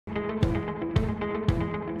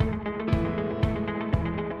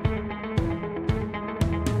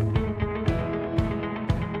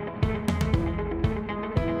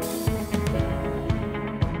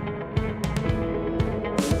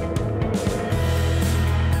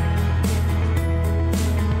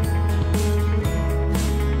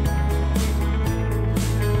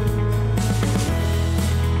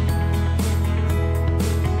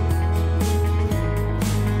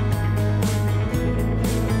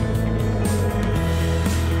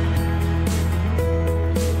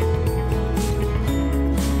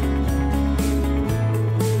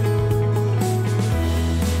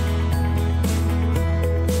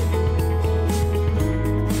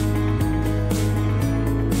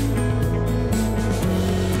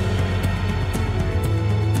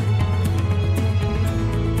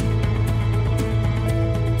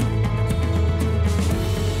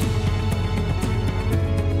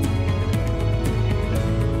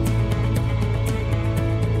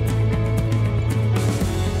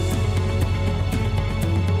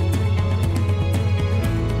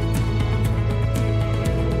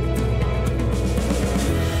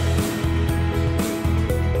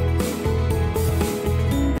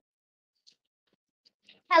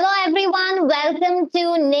everyone, welcome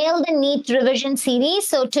to Nail the NEET Revision Series.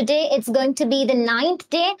 So today it's going to be the 9th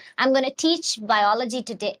day. I'm going to teach biology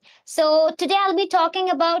today. So today I'll be talking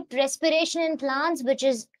about respiration in plants, which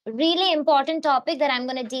is really important topic that I'm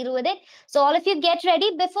going to deal with it. So all of you get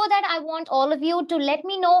ready. Before that, I want all of you to let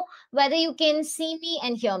me know whether you can see me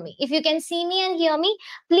and hear me. If you can see me and hear me,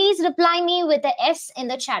 please reply me with a S in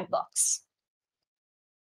the chat box.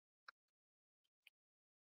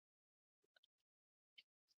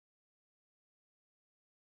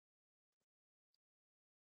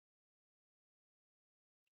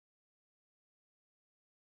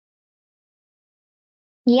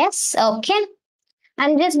 Yes, okay.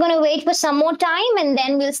 I'm just going to wait for some more time and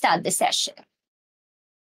then we'll start the session.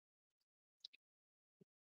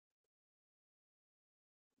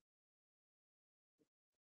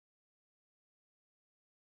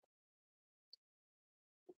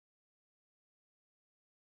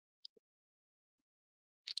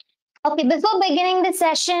 Okay, before beginning the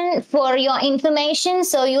session, for your information,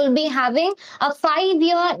 so you'll be having a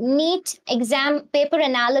 5-year NEET exam paper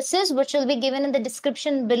analysis, which will be given in the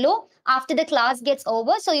description below after the class gets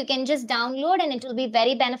over. So you can just download and it will be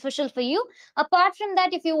very beneficial for you. Apart from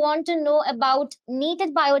that, if you want to know about NEET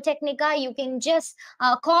at Biotecnika, you can just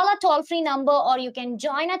call a toll-free number or you can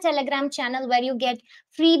join a Telegram channel where you get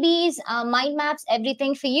freebies, mind maps,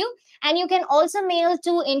 everything for you. And you can also mail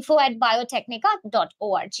to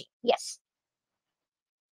info@biotecnika.org. Yes.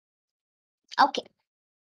 Okay.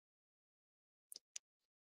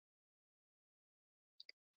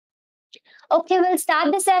 Okay, we'll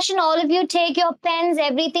start the session. All of you take your pens,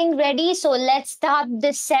 everything ready. So let's start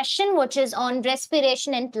this session, which is on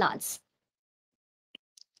respiration in plants.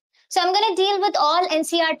 So I'm going to deal with all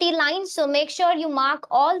NCERT lines. So make sure you mark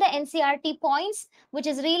all the NCERT points, which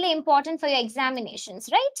is really important for your examinations,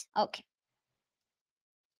 right? Okay.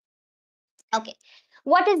 Okay.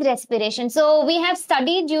 What is respiration? So we have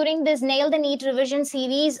studied during this Nail the NEET revision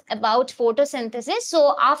series about photosynthesis.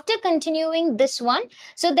 So after continuing this one,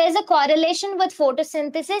 so there's a correlation with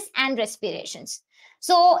photosynthesis and respirations.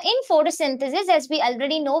 So in photosynthesis, as we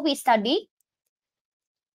already know, we study,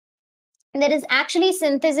 there is actually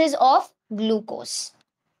synthesis of glucose.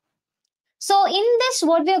 So in this,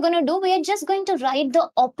 what we are going to do, we are just going to write the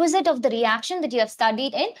opposite of the reaction that you have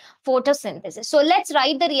studied in photosynthesis. So let's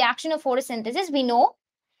write the reaction of photosynthesis. We know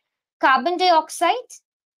carbon dioxide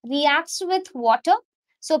reacts with water.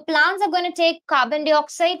 So plants are going to take carbon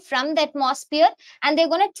dioxide from the atmosphere and they're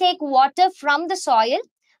going to take water from the soil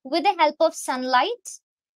with the help of sunlight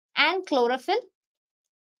and chlorophyll.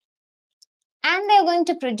 And they're going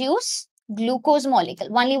to produce glucose molecule.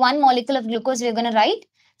 Only one molecule of glucose we're going to write,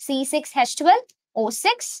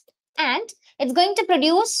 C6H12O6, and it's going to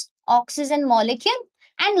produce oxygen molecule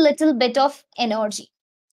and little bit of energy.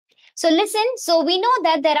 So listen, so we know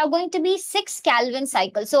that there are going to be 6 Calvin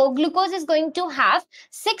cycles. So glucose is going to have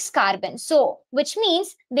 6 carbons. So which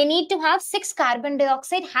means they need to have 6 carbon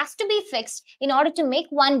dioxide has to be fixed in order to make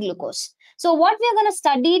 1 glucose. So what we are going to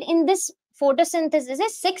study in this photosynthesis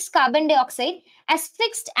is 6 carbon dioxide as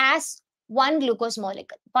fixed as 1 glucose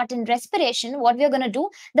molecule. But in respiration, what we are going to do,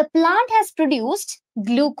 the plant has produced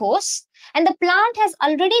glucose and the plant has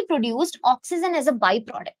already produced oxygen as a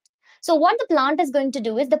byproduct. So what the plant is going to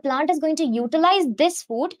do is the plant is going to utilize this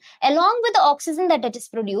food along with the oxygen that it is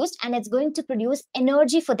produced, and it's going to produce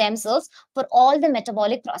energy for themselves for all the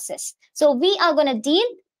metabolic process. So we are going to deal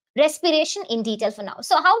respiration in detail for now.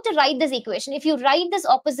 So how to write this equation? If you write this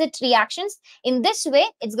opposite reactions in this way,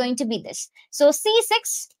 it's going to be this. So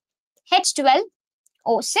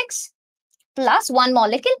C6H12O6 plus 1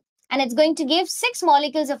 molecule, and it's going to give 6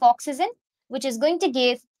 molecules of oxygen, which is going to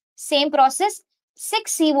give same process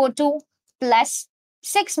 6 CO2 plus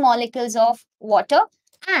 6 molecules of water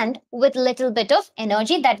and with little bit of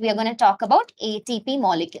energy that we are going to talk about, ATP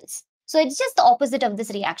molecules. So it's just the opposite of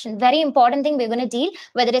this reaction. Very important thing we're going to deal,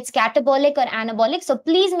 whether it's catabolic or anabolic. So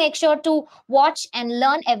please make sure to watch and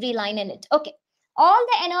learn every line in it. Okay. All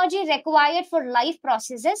the energy required for life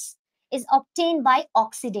processes is obtained by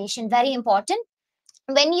oxidation. Very important.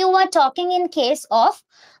 When you are talking in case of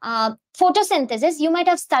photosynthesis, you might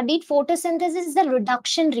have studied photosynthesis is a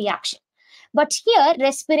reduction reaction. But here,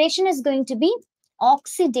 respiration is going to be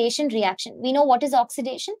oxidation reaction. We know what is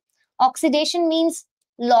oxidation. Oxidation means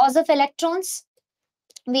loss of electrons.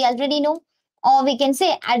 We already know. Or we can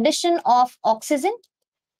say addition of oxygen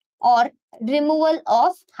or removal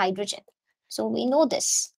of hydrogen. So we know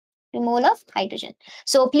this. Removal of hydrogen.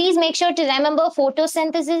 So please make sure to remember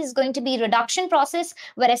photosynthesis is going to be reduction process,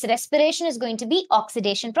 whereas respiration is going to be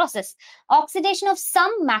oxidation process. Oxidation of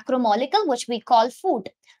some macromolecule, which we call food.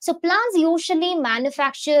 So plants usually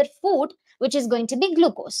manufacture food, which is going to be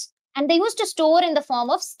glucose. and they used to store in the form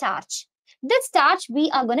of starch. This starch we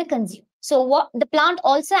are going to consume. So what the plant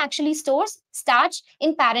also actually stores starch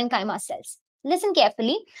in parenchyma cells. Listen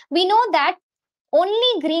carefully. We know that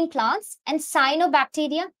only green plants and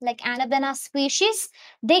cyanobacteria like Anabaena species,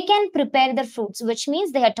 they can prepare their fruits, which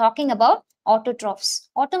means they are talking about autotrophs.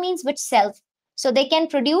 Auto means which self. So they can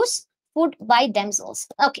produce food by themselves.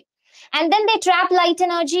 Okay. And then they trap light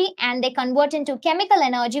energy and they convert into chemical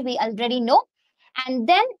energy, we already know. And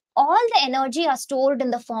then all the energy are stored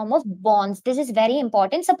in the form of bonds. This is very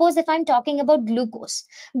important. Suppose if I'm talking about glucose,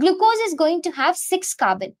 glucose is going to have 6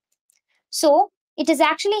 carbon. So it is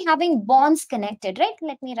actually having bonds connected, right?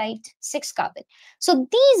 Let me write 6 carbon. So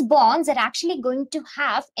these bonds are actually going to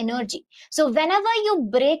have energy. So whenever you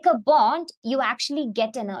break a bond, you actually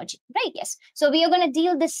get energy, right? Yes. So we are going to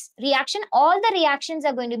deal this reaction. All the reactions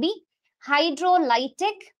are going to be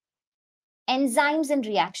hydrolytic enzymes in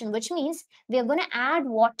reaction, which means we are going to add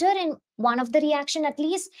water in one of the reaction at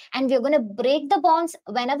least, and we're going to break the bonds.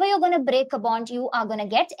 Whenever you're going to break a bond, you are going to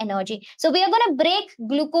get energy. So we are going to break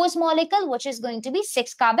glucose molecule, which is going to be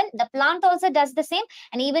 6 carbon. The plant also does the same,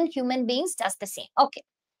 and even human beings does the same. Okay,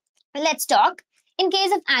 let's talk. In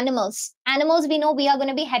case of animals, we know we are going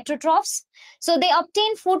to be heterotrophs. So they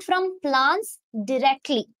obtain food from plants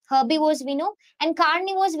directly. Herbivores we know, and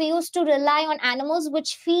carnivores we used to rely on animals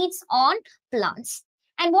which feeds on plants.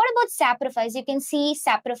 And what about saprophytes? You can see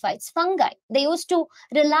saprophytes, fungi. They used to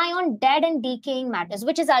rely on dead and decaying matters,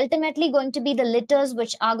 which is ultimately going to be the litters,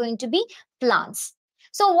 which are going to be plants.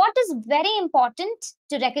 So what is very important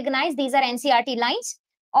to recognize, these are NCERT lines.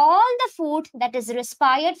 All the food that is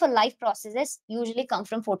required for life processes usually come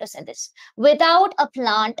from photosynthesis. Without a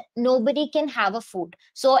plant, nobody can have a food.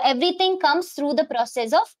 So everything comes through the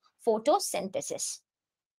process of photosynthesis.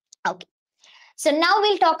 Okay. So now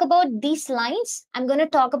we'll talk about these lines. I'm going to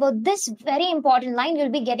talk about this very important line. You'll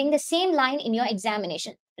be getting the same line in your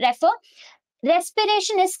examination. Refer.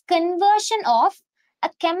 Respiration is conversion of a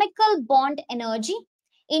chemical bond energy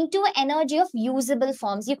into energy of usable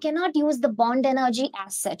forms. You cannot use the bond energy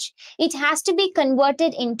as such. It has to be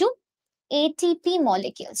converted into ATP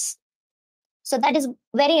molecules. So that is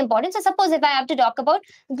very important. So suppose if I have to talk about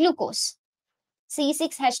glucose,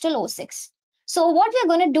 C6H12O6. So what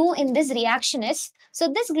we're going to do in this reaction is, so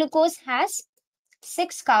this glucose has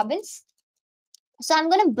 6 carbons. So I'm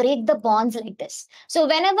going to break the bonds like this. So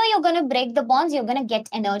whenever you're going to break the bonds, you're going to get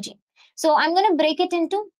energy. So I'm going to break it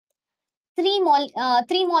into three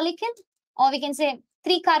molecule, or we can say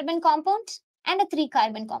 3 carbon compound and a 3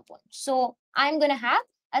 carbon compound. So I'm going to have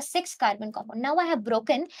a 6 carbon compound. Now I have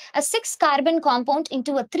broken a 6 carbon compound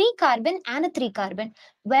into a 3 carbon and a 3 carbon,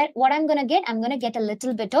 where what I'm going to get, I'm going to get a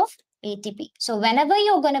little bit of ATP. So whenever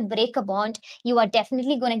you're going to break a bond, you are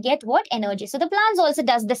definitely going to get what? Energy. So the plants also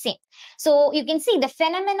does the same. So you can see the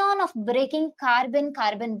phenomenon of breaking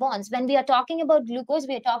carbon-carbon bonds. When we are talking about glucose,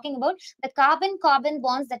 we are talking about the carbon-carbon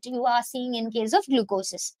bonds that you are seeing in case of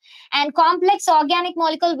glucoses. And complex organic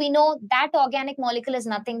molecule, we know that organic molecule is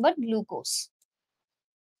nothing but glucose.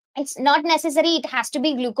 It's not necessary it has to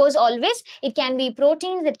be glucose always. It can be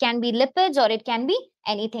proteins, it can be lipids, or it can be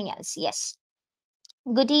anything else. Yes.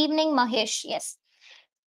 Good evening, Mahesh. Yes.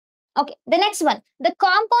 Okay, the next one. The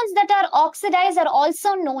compounds that are oxidized are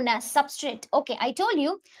also known as substrate. Okay, I told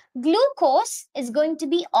you glucose is going to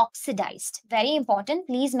be oxidized. Very important.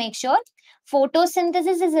 Please make sure.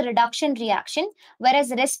 Photosynthesis is a reduction reaction,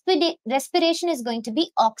 whereas respiration is going to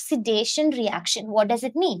be oxidation reaction. What does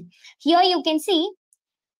it mean? Here you can see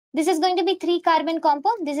this is going to be 3 carbon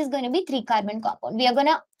compound. This is going to be 3 carbon compound. We are going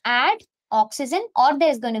to add oxygen, or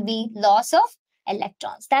there's going to be loss of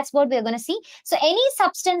electrons. That's what we're going to see. So any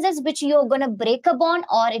substances which you're going to break a bond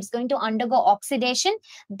or it's going to undergo oxidation,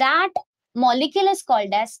 that molecule is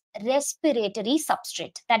called as respiratory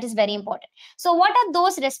substrate. That is very important. So what are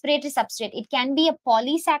those respiratory substrate? It can be a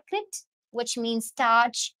polysaccharide, which means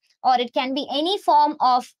starch, or it can be any form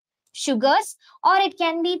of sugars, or it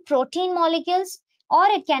can be protein molecules, or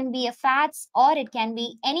it can be a fats, or it can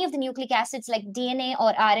be any of the nucleic acids like DNA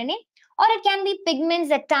or RNA, or it can be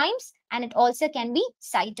pigments at times, and it also can be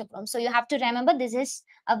cytochrome. So you have to remember this is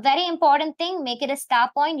a very important thing. Make it a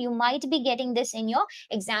star point. You might be getting this in your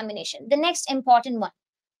examination. The next important one.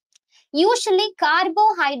 Usually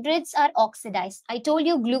carbohydrates are oxidized. I told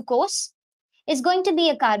you glucose is going to be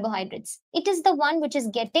a carbohydrates. It is the one which is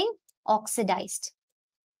getting oxidized.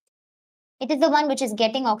 It is the one which is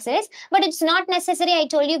getting oxidized, but it's not necessary. I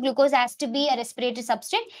told you glucose has to be a respiratory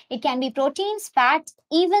substrate. It can be proteins, fat,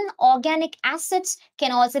 even organic acids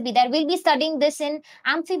can also be there. We'll be studying this in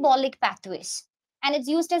amphibolic pathways, and it's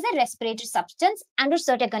used as a respiratory substance under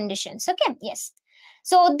certain conditions. Okay, yes.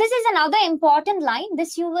 So this is another important line.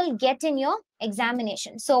 This you will get in your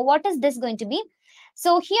examination. So what is this going to be?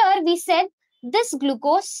 So here we said this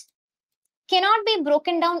glucose cannot be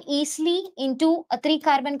broken down easily into a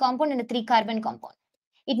 3-carbon compound and a 3-carbon compound.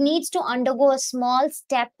 It needs to undergo a small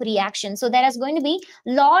step reaction. So there is going to be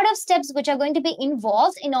a lot of steps which are going to be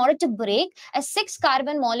involved in order to break a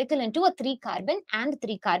 6-carbon molecule into a 3-carbon and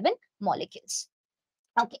 3-carbon molecules.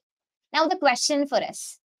 Okay. Now the question for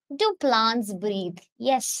us, do plants breathe?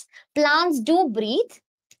 Yes, plants do breathe.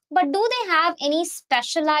 But do they have any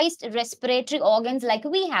specialized respiratory organs like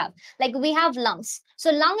we have? Like we have lungs.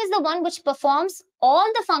 So lung is the one which performs all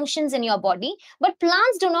the functions in your body, but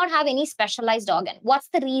plants do not have any specialized organ. What's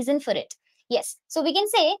the reason for it? Yes. So we can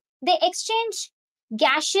say the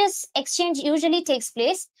gaseous exchange usually takes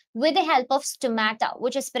place with the help of stomata,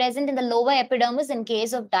 which is present in the lower epidermis in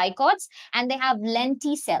case of dicots, and they have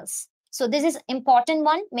lenticels. So this is important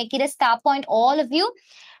one. Make it a star point, all of you.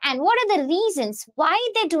 And what are the reasons why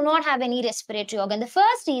they do not have any respiratory organ? The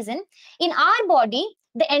first reason, in our body,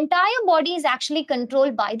 the entire body is actually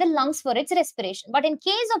controlled by the lungs for its respiration. But in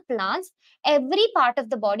case of plants, every part of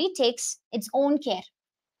the body takes its own care.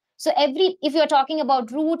 So if you're talking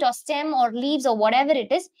about root or stem or leaves or whatever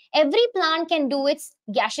it is, every plant can do its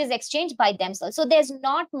gaseous exchange by themselves. So there's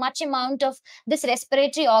not much amount of this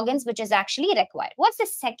respiratory organs which is actually required. What's the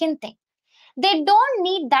second thing? They don't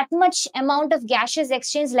need that much amount of gaseous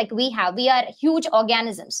exchange like we have. We are huge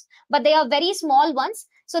organisms, but they are very small ones.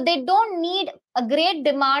 So they don't need a great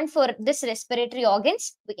demand for this respiratory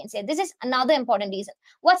organs. We can say this is another important reason.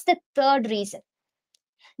 What's the third reason?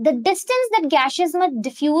 The distance that gases must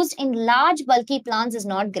diffuse in large bulky plants is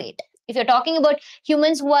not great. If you're talking about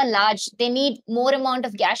humans who are large, they need more amount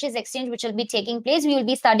of gaseous exchange which will be taking place. We will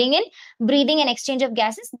be studying in breathing and exchange of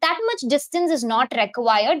gases. That much distance is not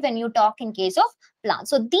required when you talk in case of plants.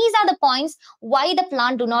 So these are the points why the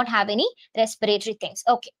plant do not have any respiratory things.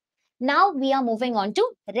 Okay. Now we are moving on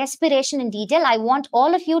to respiration in detail. I want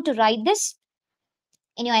all of you to write this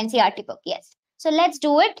in your NCERT book. Yes. So let's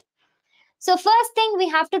do it. So first thing, we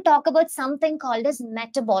have to talk about something called as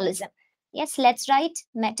metabolism. Yes, let's write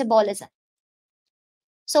metabolism.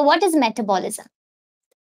 So what is metabolism?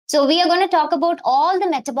 So we are going to talk about all the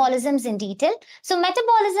metabolisms in detail. So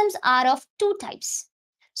metabolisms are of two types.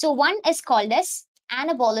 So one is called as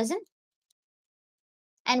anabolism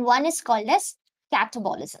and one is called as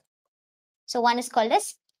catabolism. So one is called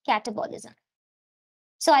as catabolism.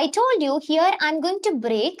 So I told you here I'm going to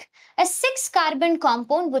break a 6-carbon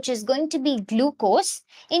compound which is going to be glucose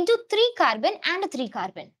into 3-carbon and a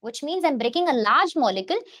 3-carbon, which means I'm breaking a large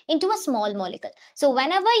molecule into a small molecule. So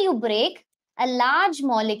whenever you break a large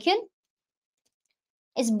molecule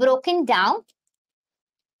is broken down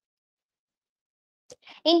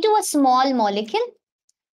into a small molecule,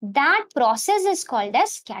 that process is called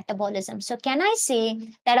as catabolism. So can I say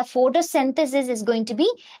that a photosynthesis is going to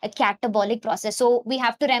be a catabolic process? So we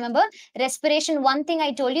have to remember respiration. One thing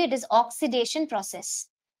I told you, it is oxidation process.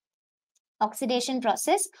 Oxidation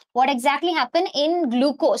process. What exactly happened in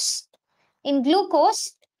glucose? In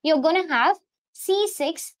glucose, you're going to have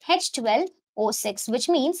C6H12O6, which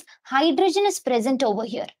means hydrogen is present over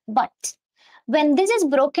here. But when this is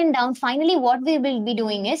broken down, finally what we will be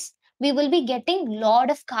doing is we will be getting lot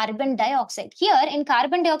of carbon dioxide. Here in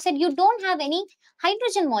carbon dioxide, you don't have any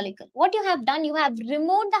hydrogen molecule. What you have done, you have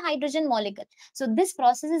removed the hydrogen molecule. So this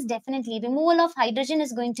process is definitely removal of hydrogen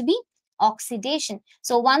is going to be oxidation.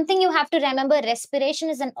 So one thing you have to remember, respiration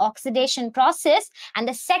is an oxidation process. And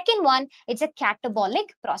the second one, it's a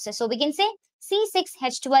catabolic process. So we can say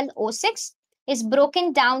C6H12O6 is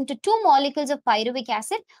broken down to 2 molecules of pyruvic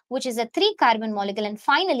acid, which is a 3-carbon molecule. And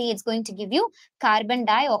finally, it's going to give you carbon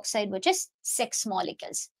dioxide, which is 6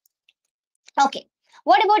 molecules. Okay.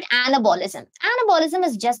 What about anabolism? Anabolism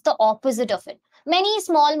is just the opposite of it. Many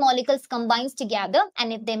small molecules combines together,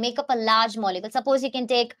 and if they make up a large molecule, suppose you can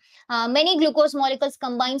take many glucose molecules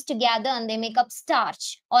combines together and they make up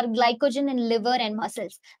starch or glycogen in liver and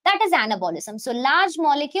muscles. That is anabolism. So large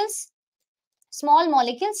molecules, small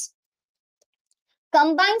molecules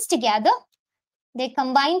combines together, they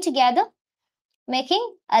combine together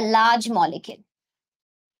making a large molecule.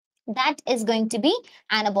 That is going to be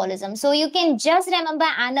anabolism. So you can just remember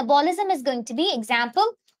anabolism is going to be example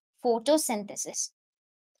photosynthesis.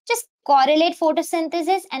 Just correlate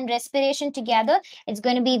photosynthesis and respiration together. It's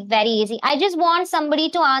going to be very easy. I just want somebody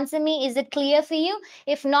to answer me. Is it clear for you?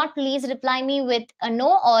 If not, please reply me with a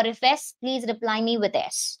no, or if yes, please reply me with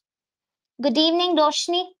yes. Good evening,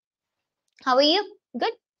 Roshni. How are you?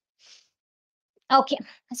 Good. Okay,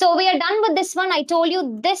 so we are done with this one. I told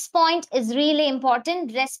you this point is really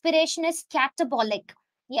important. Respiration is catabolic.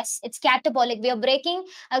 Yes, it's catabolic. We are breaking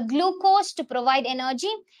a glucose to provide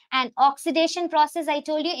energy. And oxidation process, I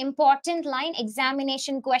told you, important line,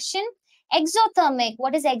 examination question. Exothermic.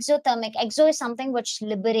 What is exothermic? Exo is something which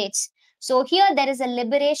liberates. So here there is a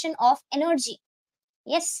liberation of energy.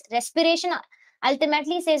 Yes, respiration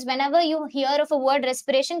ultimately says whenever you hear of a word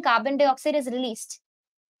respiration, carbon dioxide is released.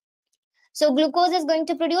 So glucose is going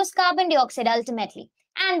to produce carbon dioxide ultimately.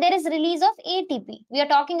 And there is release of ATP. We are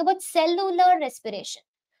talking about cellular respiration.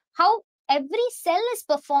 How every cell is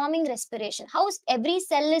performing respiration. How every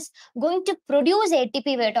cell is going to produce ATP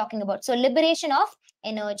we are talking about. So liberation of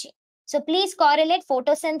energy. So please correlate.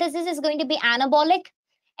 Photosynthesis is going to be anabolic,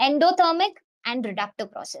 endothermic, and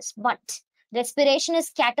reductive process. But respiration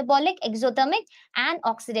is catabolic, exothermic, and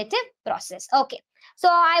oxidative process. Okay. So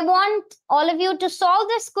I want all of you to solve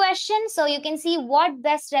this question so you can see what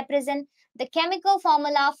best represent the chemical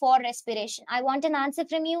formula for respiration. I want an answer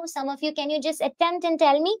from you. Some of you, can you just attempt and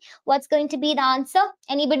tell me what's going to be the answer?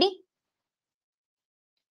 Anybody?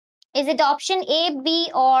 Is it option A, B,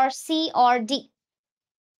 or C, or D?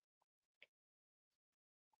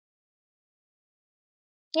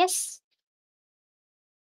 Yes.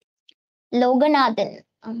 Loganathan.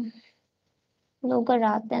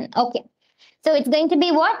 Logarathan. Okay. So it's going to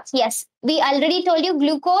be what? Yes. We already told you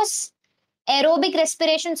glucose, aerobic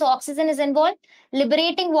respiration, so oxygen is involved,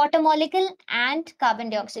 liberating water molecule, and carbon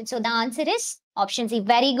dioxide. So the answer is option C.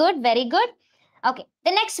 Very good, very good. Okay,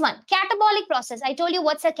 the next one, catabolic process. I told you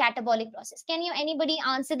what's a catabolic process. Can you anybody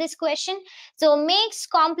answer this question? So makes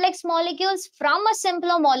complex molecules from a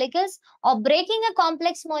simpler molecules, or breaking a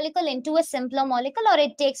complex molecule into a simpler molecule, or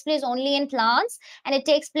it takes place only in plants and it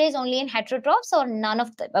takes place only in heterotrophs, or none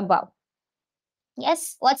of the above.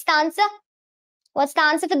 Yes, what's the answer? What's the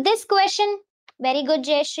answer for this question? Very good,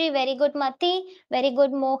 Jayashri. Very good, Mati. Very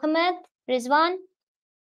good, Mohammed. Rizwan.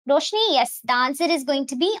 Roshni, yes, the answer is going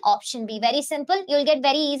to be option B. Very simple. You'll get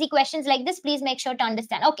very easy questions like this. Please make sure to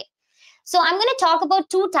understand. Okay. So I'm going to talk about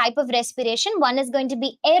two types of respiration. One is going to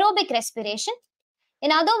be aerobic respiration.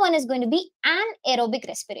 Another one is going to be anaerobic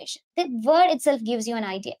respiration. The word itself gives you an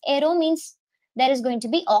idea. Aero means there is going to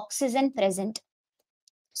be oxygen present.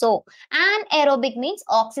 So anaerobic means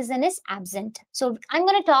oxygen is absent. So I'm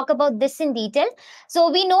going to talk about this in detail. So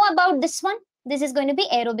we know about this one. This is going to be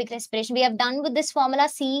aerobic respiration. We have done with this formula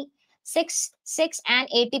C6 and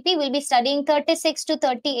ATP. We'll be studying 36 to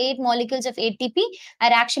 38 molecules of ATP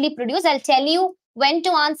are actually produced. I'll tell you when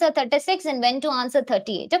to answer 36 and when to answer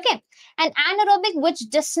 38. Okay. And anaerobic,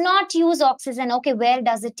 which does not use oxygen. Okay. Where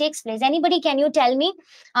does it take place? Anybody, can you tell me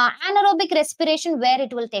anaerobic respiration, where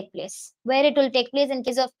it will take place? Where it will take place in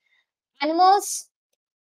case of animals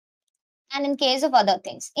and in case of other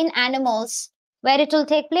things. In animals, where it will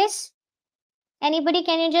take place? Anybody,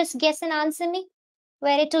 can you just guess and answer me?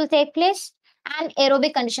 Where it will take place? And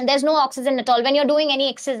aerobic condition. There's no oxygen at all when you're doing any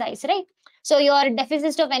exercise, right? So you're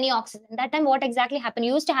deficit of any oxygen. That time, what exactly happened?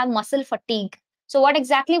 You used to have muscle fatigue. So what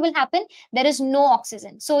exactly will happen? There is no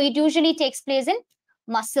oxygen. So it usually takes place in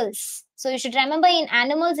muscles. So you should remember, in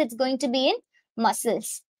animals, it's going to be in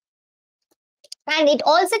muscles. And it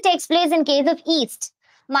also takes place in case of yeast.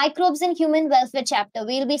 Microbes in human welfare chapter,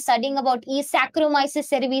 we'll be studying about yeast, Saccharomyces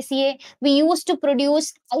cerevisiae. We used to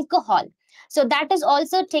produce alcohol. So that is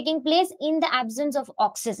also taking place in the absence of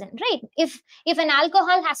oxygen, right? If an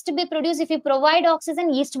alcohol has to be produced, if you provide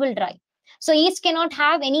oxygen, yeast will dry. So yeast cannot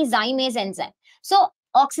have any zymase enzyme. So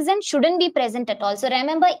oxygen shouldn't be present at all. So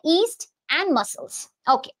remember, yeast and muscles.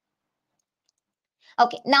 Okay.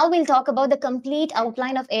 Okay, now we'll talk about the complete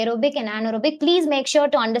outline of aerobic and anaerobic. Please make sure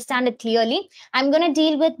to understand it clearly. I'm going to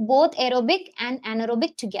deal with both aerobic and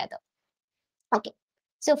anaerobic together. Okay,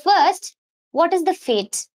 so first, what is the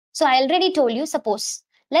fate? So I already told you, suppose,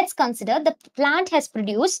 let's consider the plant has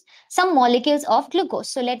produced some molecules of glucose.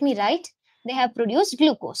 So let me write, they have produced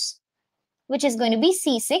glucose, which is going to be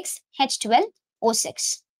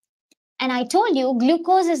C6H12O6. And I told you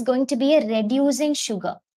glucose is going to be a reducing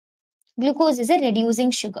sugar. Glucose is a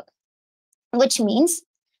reducing sugar, which means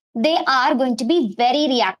they are going to be very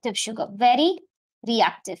reactive sugar, very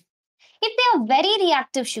reactive. If they are very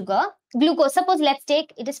reactive sugar, glucose, suppose let's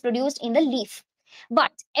take it is produced in the leaf.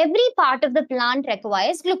 But every part of the plant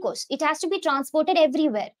requires glucose. It has to be transported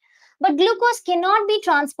everywhere. But glucose cannot be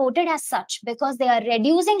transported as such because they are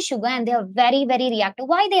reducing sugar and they are very, very reactive.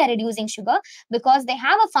 Why they are reducing sugar? Because they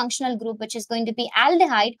have a functional group which is going to be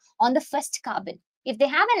aldehyde on the first carbon. If they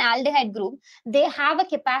have an aldehyde group, they have a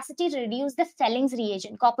capacity to reduce the Felling's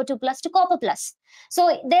reagent, copper 2 plus to copper plus.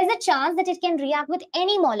 So there's a chance that it can react with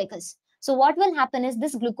any molecules. So what will happen is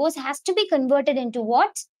this glucose has to be converted into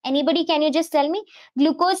what? Anybody, can you just tell me?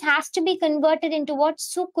 Glucose has to be converted into what?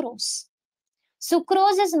 Sucrose.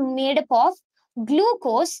 Sucrose is made up of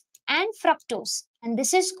glucose and fructose, and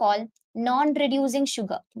this is called non-reducing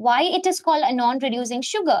sugar. Why it is called a non-reducing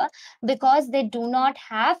sugar? Because they do not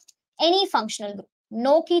have any functional group.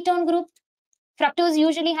 No ketone group. Fructose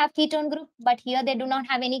usually have ketone group, but here they do not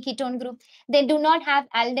have any ketone group. They do not have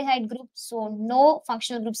aldehyde group, so no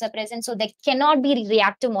functional groups are present, so they cannot be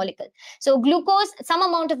reactive molecule. So glucose, some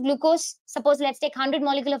amount of glucose, suppose let's take 100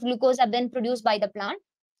 molecule of glucose have been produced by the plant.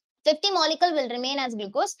 50 molecule will remain as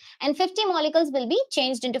glucose and 50 molecules will be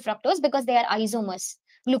changed into fructose because they are isomers.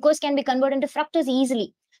 Glucose can be converted into fructose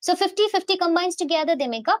easily. So 50-50 combines together, they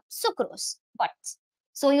make up sucrose. But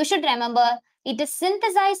so you should remember it is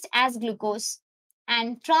synthesized as glucose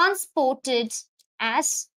and transported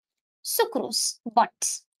as sucrose.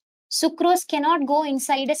 But sucrose cannot go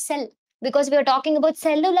inside a cell because we are talking about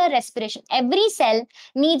cellular respiration. Every cell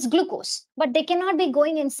needs glucose, but they cannot be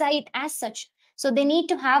going inside as such. So they need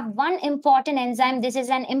to have one important enzyme. This is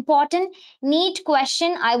an important NEET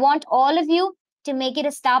question. I want all of you to make it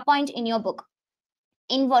a star point in your book.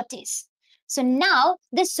 Invertase. So now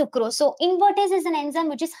this sucrose. So invertase is an enzyme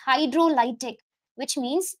which is hydrolytic, which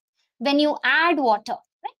means when you add water,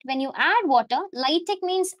 right? When you add water, lytic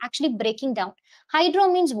means actually breaking down.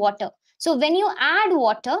 Hydro means water. So when you add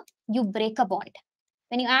water, you break a bond.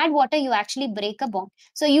 When you add water, you actually break a bond.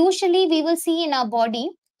 So usually we will see in our body,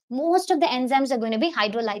 most of the enzymes are going to be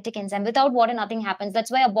hydrolytic enzyme. Without water, nothing happens.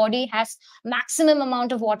 That's why our body has maximum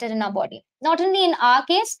amount of water in our body. Not only in our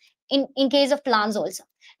case, in case of plants also.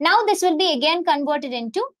 Now this will be again converted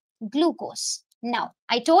into glucose. Now,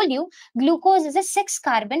 I told you glucose is a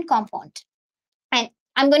 6-carbon compound. And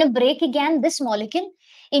I'm going to break again this molecule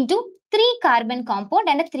into 3-carbon compound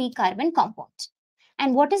and a 3-carbon compound.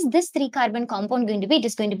 And what is this 3-carbon compound going to be? It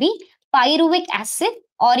is going to be pyruvic acid,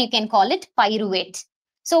 or you can call it pyruvate.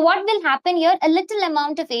 So what will happen here? A little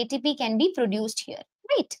amount of ATP can be produced here,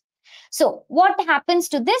 right? So what happens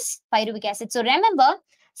to this pyruvic acid? So remember,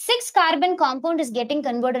 6-carbon compound is getting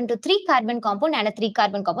converted into 3-carbon compound and a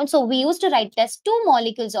 3-carbon compound. So we used to write as 2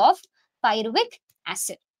 molecules of pyruvic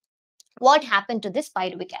acid. What happened to this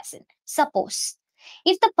pyruvic acid? Suppose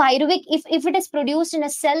if the pyruvic, if it is produced in a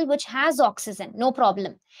cell which has oxygen, no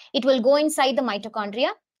problem. It will go inside the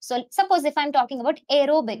mitochondria. So suppose if I'm talking about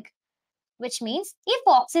aerobic, which means if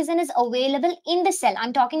oxygen is available in the cell,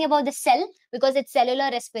 I'm talking about the cell because it's cellular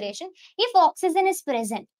respiration. If oxygen is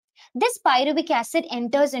present, this pyruvic acid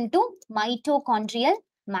enters into mitochondrial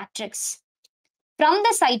matrix. From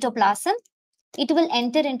the cytoplasm, it will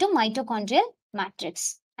enter into mitochondrial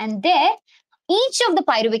matrix. And there, each of the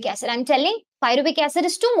pyruvic acid, I'm telling pyruvic acid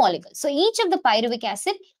is 2 molecules. So each of the pyruvic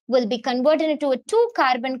acid will be converted into a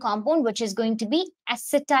 2-carbon compound, which is going to be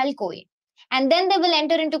acetyl-CoA. And then they will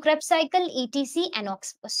enter into Krebs cycle, ETC, and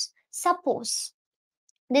oxidase. Suppose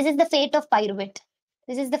this is the fate of pyruvate.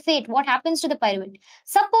 This is the fate. What happens to the pyruvate?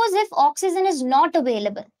 Suppose if oxygen is not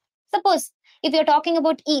available. Suppose if you're talking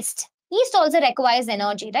about yeast. Yeast also requires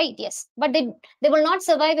energy, right? Yes. But they will not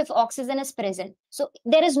survive if oxygen is present. So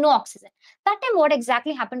there is no oxygen. That time what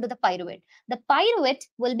exactly happened to the pyruvate? The pyruvate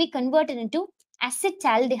will be converted into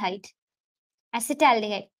acetaldehyde.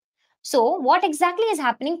 Acetaldehyde. So what exactly is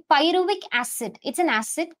happening? Pyruvic acid, it's an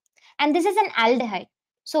acid and this is an aldehyde.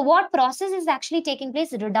 So what process is actually taking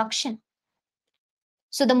place? Reduction.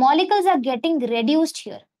 So the molecules are getting reduced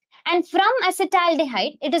here. And from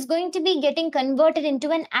acetaldehyde, it is going to be getting converted into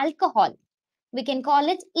an alcohol. We can call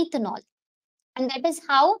it ethanol. And that is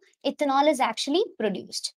how ethanol is actually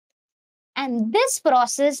produced. And this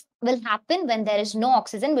process will happen when there is no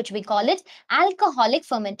oxygen, which we call it alcoholic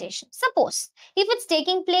fermentation. Suppose if it's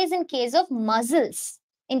taking place in case of mussels,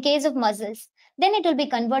 then it will be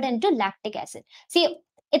converted into lactic acid. See,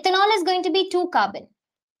 ethanol is going to be 2-carbon.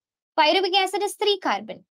 Pyruvic acid is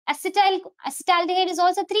 3-carbon. Acetaldehyde is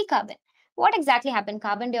also 3-carbon. What exactly happened?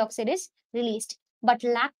 Carbon dioxide is released. But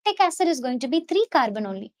lactic acid is going to be 3-carbon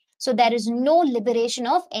only. So there is no liberation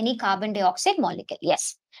of any carbon dioxide molecule.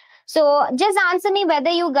 Yes. So just answer me whether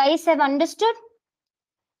you guys have understood.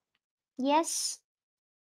 Yes.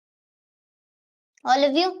 All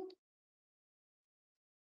of you.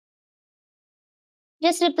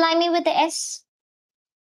 Just reply me with the S.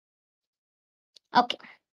 Okay.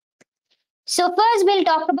 So first we'll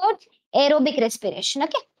talk about aerobic respiration.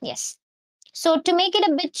 Okay. Yes. So to make it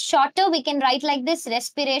a bit shorter, we can write like this: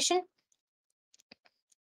 respiration.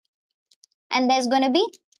 And there's going to be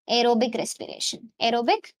aerobic respiration.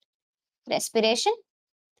 Aerobic respiration.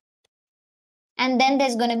 And then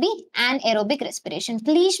there's going to be anaerobic respiration.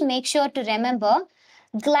 Please make sure to remember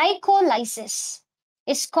glycolysis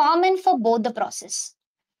is common for both the process.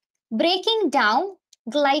 Breaking down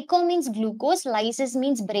Glyco means glucose, lysis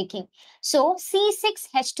means breaking. So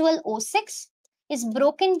C6H12O6 is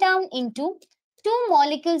broken down into two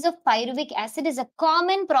molecules of pyruvic acid. Is a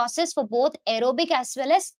common process for both aerobic as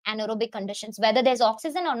well as anaerobic conditions. Whether there's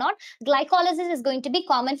oxygen or not, glycolysis is going to be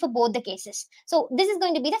common for both the cases. So this is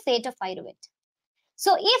going to be the fate of pyruvate.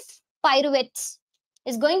 So if pyruvate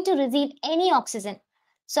is going to receive any oxygen,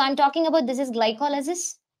 so I'm talking about this is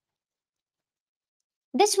glycolysis.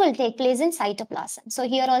 This will take place in cytoplasm. So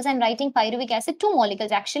here also I'm writing pyruvic acid, two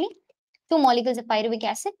molecules actually, two molecules of pyruvic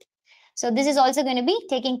acid. So this is also going to be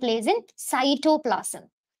taking place in cytoplasm.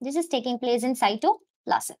 This is taking place in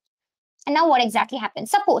cytoplasm. And now what exactly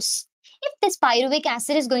happens? Suppose if this pyruvic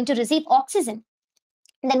acid is going to receive oxygen,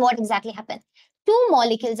 then what exactly happens? Two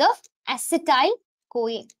molecules of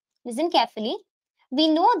acetyl-CoA. Listen carefully. We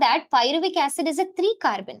know that pyruvic acid is a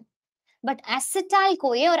 3-carbon. But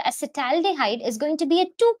acetyl-CoA or acetaldehyde is going to be a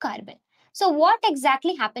 2-carbon. So what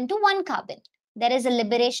exactly happened to 1 carbon? There is a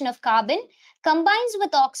liberation of carbon, combines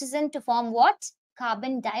with oxygen to form what?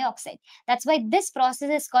 Carbon dioxide. That's why this process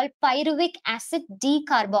is called pyruvic acid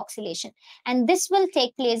decarboxylation. And this will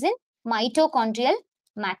take place in mitochondrial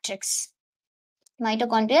matrix.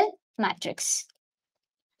 Mitochondrial matrix.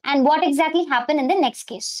 And what exactly happened in the next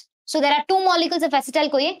case? So there are two molecules of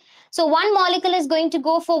acetyl-CoA. So one molecule is going to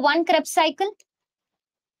go for one Krebs cycle.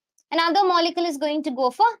 Another molecule is going to go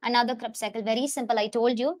for another Krebs cycle. Very simple. I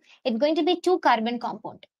told you it's going to be 2-carbon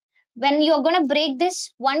compound. When you're going to break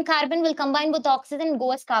this, one carbon will combine with oxygen and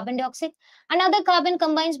go as carbon dioxide. Another carbon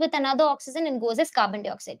combines with another oxygen and goes as carbon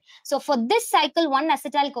dioxide. So for this cycle, one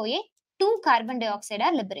acetyl-CoA, 2 carbon dioxide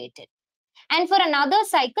are liberated. And for another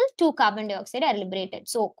cycle, 2 carbon dioxide are liberated.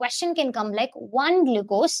 So question can come like 1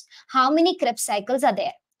 glucose, how many Krebs cycles are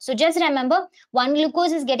there? So just remember, 1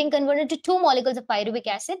 glucose is getting converted to 2 molecules of pyruvic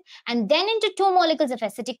acid and then into 2 molecules of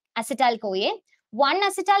acetyl-CoA. One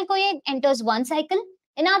acetyl-CoA enters one cycle,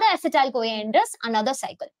 another acetyl-CoA enters another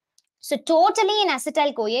cycle. So totally in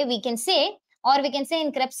acetyl-CoA, we can say, or we can say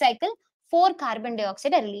in Krebs cycle, 4 carbon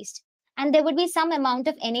dioxide are released. And there would be some amount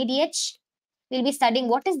of NADH. We'll be studying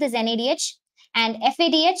what is this NADH and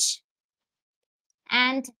FADH,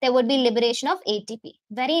 and there would be liberation of ATP.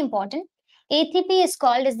 Very important. ATP is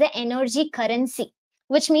called as the energy currency,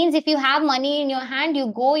 which means if you have money in your hand,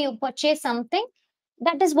 you go, you purchase something,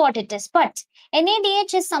 that is what it is. But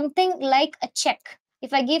NADH is something like a check.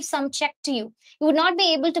 If I give some check to you, you would not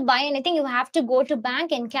be able to buy anything. You have to go to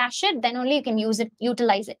bank and cash it. Then only you can use it,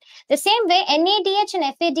 utilize it. The same way, NADH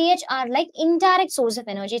and FADH are like indirect source of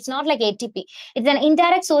energy. It's not like ATP. It's an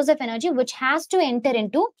indirect source of energy which has to enter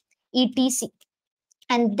into ETC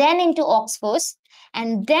and then into OX-phos.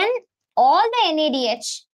 And then all the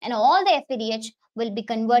NADH and all the FADH will be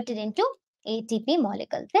converted into ATP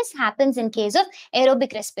molecule. This happens in case of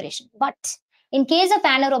aerobic respiration. But in case of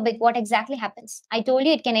anaerobic, what exactly happens? I told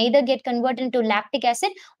you it can either get converted into lactic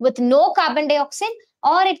acid with no carbon dioxide,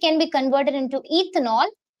 or it can be converted into ethanol,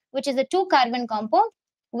 which is a 2-carbon compound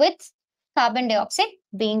with carbon dioxide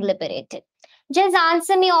being liberated. Just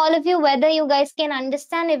answer me, all of you, whether you guys can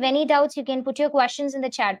understand. If any doubts, you can put your questions in the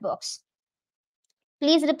chat box.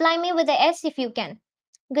 Please reply me with a S if you can.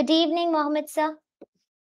 Good evening, Mohammed sir.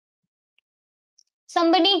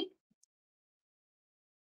 Somebody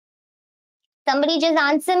just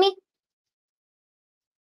answer me.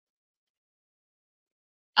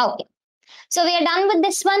 Okay. So we are done with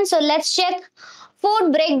this one. So let's check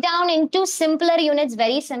food breakdown into simpler units.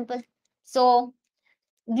 Very simple. So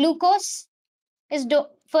glucose is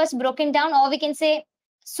first broken down, or we can say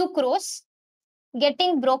sucrose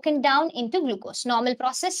getting broken down into glucose. Normal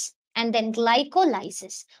process. And then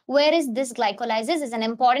glycolysis. Where is this glycolysis? Is an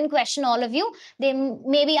important question, all of you. They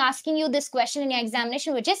may be asking you this question in your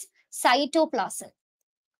examination, which is cytoplasm.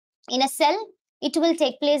 In a cell, it will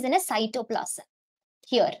take place in a cytoplasm.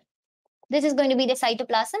 Here. This is going to be the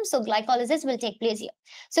cytoplasm. So glycolysis will take place here.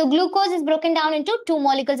 So glucose is broken down into 2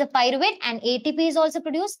 molecules of pyruvate and ATP is also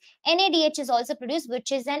produced. NADH is also produced,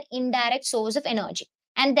 which is an indirect source of energy.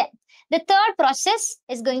 And then the third process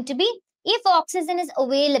is going to be if oxygen is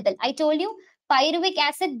available. I told you pyruvic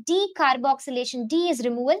acid decarboxylation. D is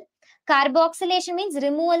removal. Carboxylation means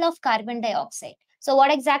removal of carbon dioxide. So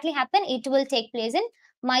what exactly happened? It will take place in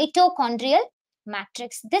mitochondrial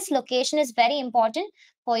matrix. This location is very important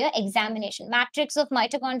for your examination. Matrix of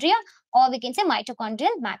mitochondria, or we can say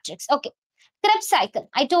mitochondrial matrix. Okay. Krebs cycle.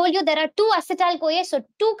 I told you there are 2 acetyl-CoA, so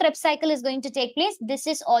 2 Krebs cycle is going to take place. This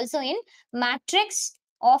is also in matrix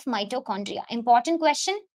of mitochondria. Important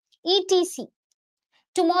question. ETC.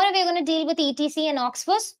 Tomorrow we are going to deal with ETC and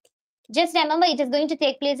OX-phos. Just remember, it is going to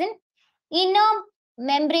take place in inner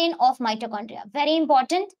membrane of mitochondria. Very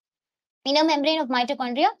important. inner membrane of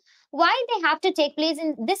mitochondria. Why they have to take place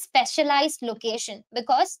in this specialized location?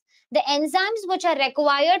 Because the enzymes which are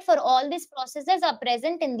required for all these processes are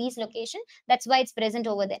present in these locations. That's why it's present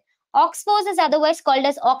over there. Oxphos is otherwise called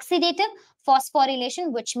as oxidative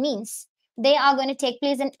phosphorylation, which means they are going to take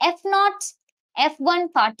place in F0,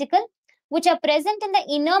 F1 particle, which are present in the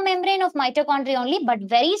inner membrane of mitochondria only, but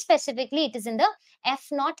very specifically it is in the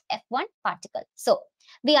F0, F1 particle. So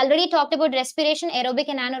we already talked about respiration, aerobic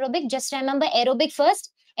and anaerobic. Just remember aerobic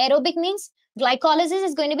first. Aerobic means glycolysis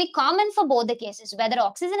is going to be common for both the cases, whether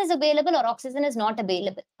oxygen is available or oxygen is not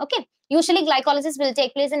available. Okay. Usually glycolysis will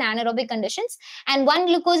take place in anaerobic conditions, and one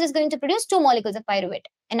glucose is going to produce 2 molecules of pyruvate.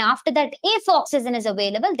 And after that, if oxygen is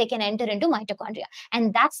available, they can enter into mitochondria.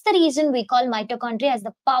 And that's the reason we call mitochondria as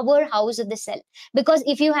the powerhouse of the cell. Because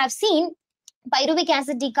if you have seen pyruvic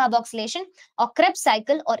acid decarboxylation or Krebs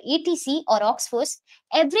cycle or ATC or OXPHOS,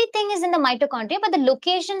 everything is in the mitochondria, but the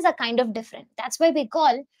locations are kind of different. That's why we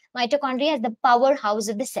call mitochondria as the powerhouse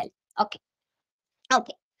of the cell. Okay.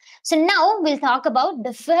 Okay. So now we'll talk about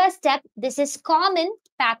the first step. This is common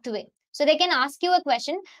pathway. So they can ask you a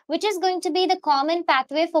question, which is going to be the common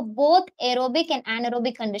pathway for both aerobic and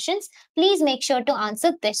anaerobic conditions. Please make sure to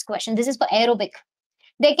answer this question. This is for aerobic.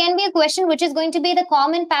 There can be a question which is going to be the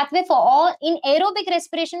common pathway for all in aerobic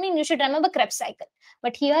respiration. Mean you should remember Krebs cycle.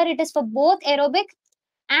 But here it is for both aerobic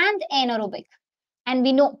and anaerobic. And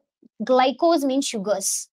we know glycose means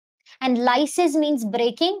sugars. And lysis means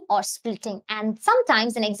breaking or splitting. And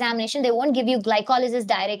sometimes in examination, they won't give you glycolysis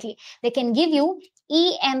directly. They can give you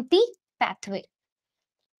EMP pathway,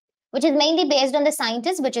 which is mainly based on the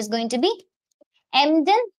scientist, which is going to be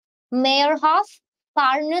Emden, Meyerhoff,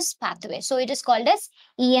 Parnas pathway. So it is called as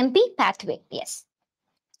EMP pathway. Yes.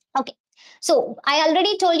 Okay. So I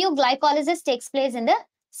already told you glycolysis takes place in the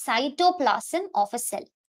cytoplasm of a cell.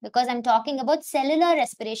 Because I'm talking about cellular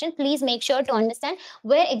respiration, please make sure to understand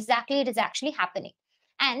where exactly it is actually happening.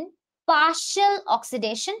 And partial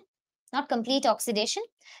oxidation, not complete oxidation,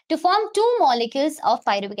 to form 2 molecules of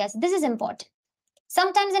pyruvic acid. This is important.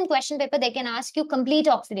 Sometimes in question paper, they can ask you complete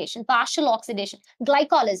oxidation, partial oxidation,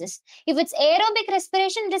 glycolysis. If it's aerobic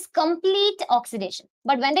respiration, it is complete oxidation.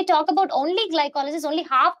 But when they talk about only glycolysis, only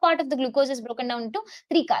half part of the glucose is broken down into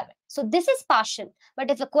 3 carbon. So this is partial. But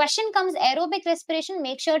if a question comes aerobic respiration,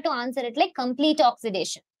 make sure to answer it like complete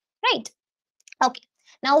oxidation. Right? Okay.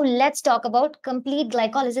 Now let's talk about complete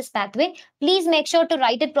glycolysis pathway. Please make sure to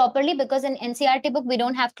write it properly because in NCERT book, we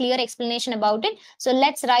don't have clear explanation about it. So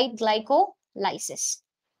let's write glycolysis.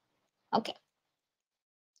 Okay.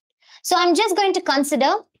 So I'm just going to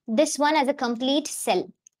consider this one as a complete cell.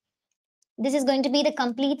 This is going to be the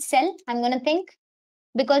complete cell, I'm going to think,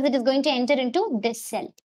 because it is going to enter into this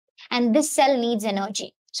cell. And this cell needs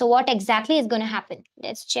energy. So what exactly is going to happen?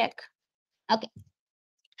 Let's check. Okay.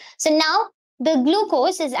 So now the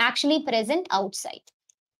glucose is actually present outside.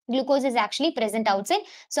 Glucose is actually present outside.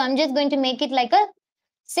 So I'm just going to make it like a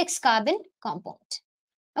 6 carbon compound.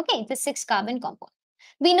 Okay, it's a 6 carbon compound.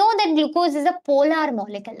 We know that glucose is a polar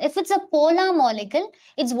molecule. If it's a polar molecule,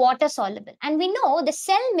 it's water soluble. And we know the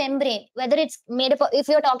cell membrane, whether it's made up of, if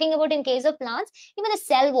you're talking about in case of plants, even the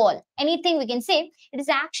cell wall, anything we can say, it is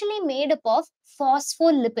actually made up of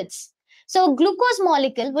phospholipids. So glucose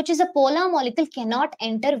molecule, which is a polar molecule, cannot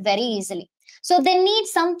enter very easily. So they need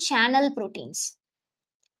some channel proteins.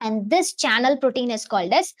 And this channel protein is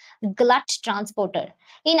called as glut transporter.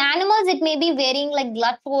 In animals, it may be varying like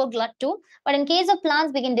GLUT4, GLUT2. But in case of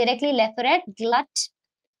plants, we can directly refer at glut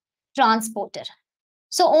transporter.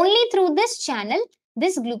 So only through this channel,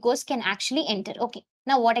 this glucose can actually enter. Okay.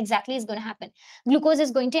 Now what exactly is going to happen? Glucose is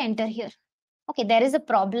going to enter here. Okay, there is a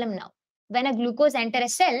problem now. When a glucose enter a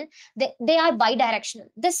cell, they are bidirectional.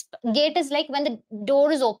 This gate is like when the door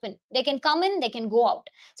is open. They can come in, they can go out.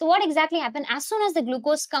 So what exactly happens? As soon as the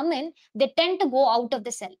glucose come in, they tend to go out of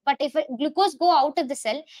the cell. But if glucose go out of the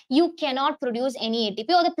cell, you cannot produce any ATP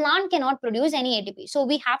or the plant cannot produce any ATP. So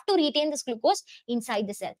we have to retain this glucose inside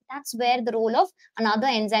the cell. That's where the role of another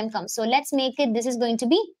enzyme comes. So let's make it, this is going to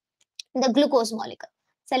be the glucose molecule.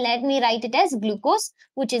 So let me write it as glucose,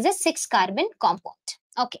 which is a 6 carbon compound.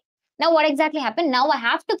 Okay. Now what exactly happened? Now I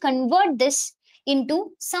have to convert this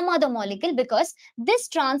into some other molecule because this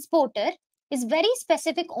transporter is very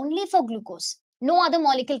specific only for glucose. No other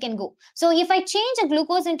molecule can go. So if I change a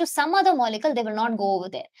glucose into some other molecule, they will not go over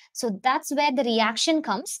there. So that's where the reaction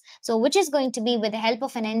comes. So which is going to be with the help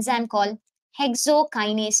of an enzyme called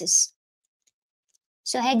hexokinases.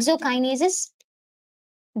 So hexokinases,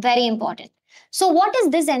 very important. So what is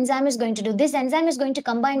this enzyme is going to do? This enzyme is going to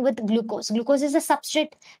combine with glucose. Glucose is a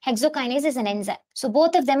substrate. Hexokinase is an enzyme. So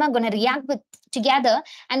both of them are going to react with together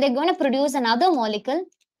and they're going to produce another molecule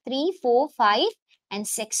 3, 4, 5, and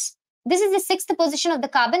 6. This is the sixth position of the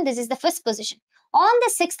carbon. This is the first position. On the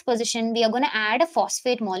sixth position, we are going to add a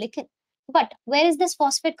phosphate molecule. But where is this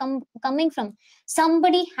phosphate coming from?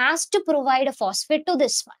 Somebody has to provide a phosphate to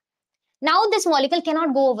this one. Now this molecule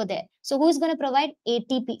cannot go over there. So who is going to provide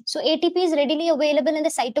ATP? So ATP is readily available in the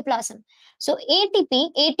cytoplasm. So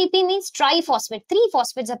ATP means triphosphate. 3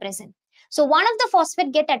 phosphates are present. So one of the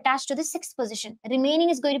phosphate get attached to the sixth position. Remaining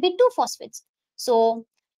is going to be 2 phosphates. So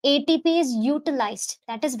ATP is utilized.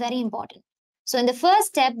 That is very important. So in the first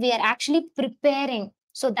step, we are actually preparing.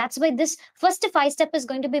 So that's why this first 5 step is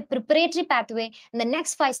going to be preparatory pathway. And the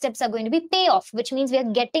next 5 steps are going to be payoff, which means we are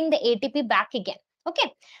getting the ATP back again.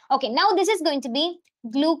 Okay. Okay. Now this is going to be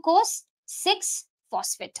glucose 6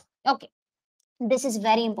 phosphate. Okay. This is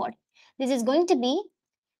very important. This is going to be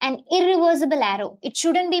an irreversible arrow. It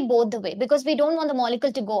shouldn't be both the way because we don't want the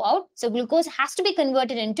molecule to go out. So glucose has to be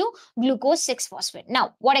converted into glucose 6 phosphate.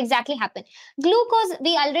 Now, what exactly happened? Glucose,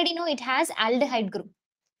 we already know it has aldehyde group.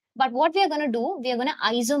 But what we are going to do, we are going to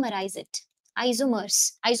isomerize it.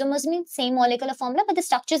 Isomers. Isomers means same molecular formula, but the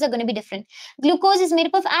structures are going to be different. Glucose is made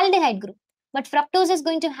up of aldehyde group. But fructose is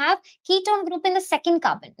going to have ketone group in the second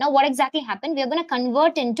carbon. Now, what exactly happened? We are going to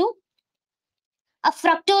convert into a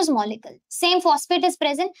fructose molecule. Same phosphate is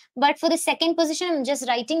present, but for the second position, I'm just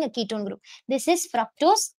writing a ketone group. This is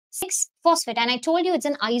fructose 6 phosphate, and I told you it's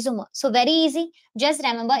an isomer. So very easy. Just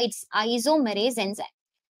remember it's isomerase enzyme.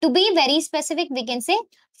 To be very specific, we can say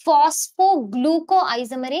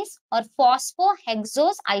phosphoglucoisomerase or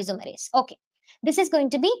phosphohexose isomerase. Okay, this is going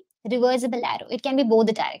to be reversible arrow. It can be both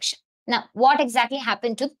the direction. Now, what exactly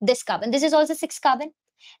happened to this carbon? This is also 6 carbon.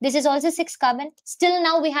 This is also 6 carbon. Still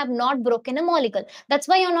now we have not broken a molecule. That's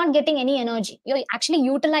why you're not getting any energy. You're actually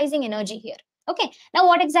utilizing energy here. Okay. Now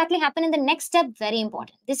what exactly happened in the next step? Very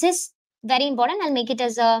important. This is very important. I'll make it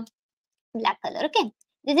as a black color. Okay.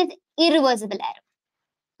 This is irreversible arrow.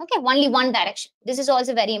 Okay. Only one direction. This is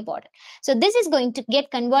also very important. So this is going to get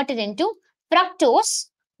converted into fructose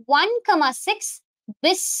 1,6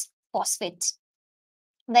 bisphosphate.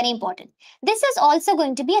 Very important. This is also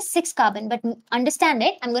going to be a 6 carbon, but understand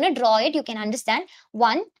it. I'm going to draw it. You can understand.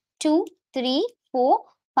 1, 2, 3, 4,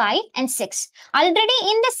 5, and 6. Already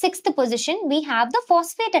in the sixth position, we have the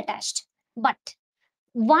phosphate attached. But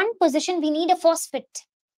one position, we need a phosphate.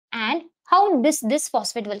 And how this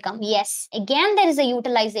phosphate will come? Yes, again, there is a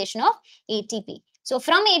utilization of ATP. So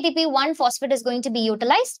from ATP, one phosphate is going to be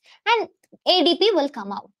utilized and ADP will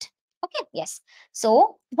come out. Okay, yes.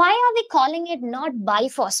 So why are we calling it not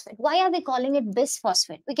biphosphate? Why are we calling it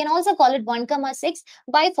bisphosphate? We can also call it 1,6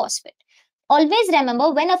 biphosphate. Always remember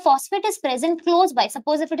when a phosphate is present close by,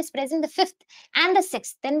 suppose if it is present the fifth and the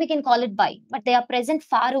sixth, then we can call it bi, but they are present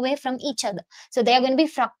far away from each other. So they are going to be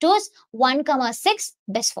fructose 1,6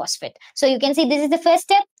 bisphosphate. So you can see this is the first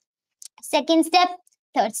step, second step,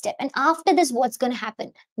 third step. And after this, what's going to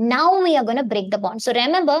happen? Now we are going to break the bond. So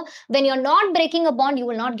remember, when you're not breaking a bond, you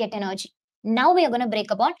will not get energy. Now we are going to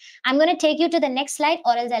break a bond. I'm going to take you to the next slide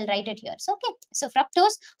or else I'll write it here. So, okay. So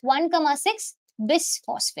fructose 1,6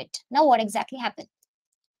 bisphosphate. Now what exactly happened?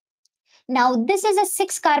 Now this is a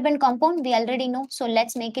 6 carbon compound. We already know. So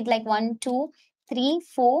let's make it like 1, 2, 3,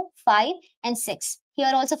 4, 5, and 6.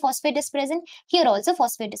 Here also phosphate is present. Here also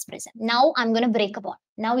phosphate is present. Now I'm going to break a bond.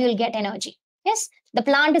 Now you'll get energy. Yes, the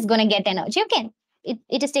plant is going to get energy. Okay,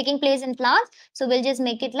 it is taking place in plants. So we'll just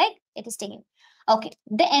make it like it is taking. Okay,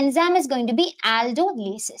 the enzyme is going to be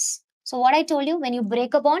aldolases. So what I told you, when you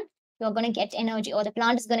break a bond, you're going to get energy or the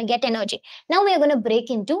plant is going to get energy. Now we are going to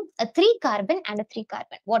break into a 3 carbon and a 3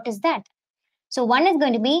 carbon. What is that? So one is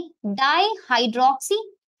going to be dihydroxy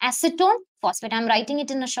acetone phosphate. I'm writing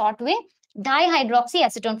it in a short way. Dihydroxy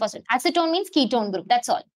acetone phosphate. Acetone means ketone group. That's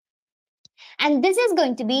all. And this is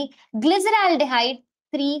going to be glyceraldehyde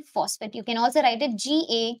 3 phosphate. You can also write it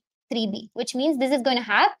Ga3b, which means this is going to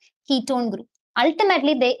have ketone group.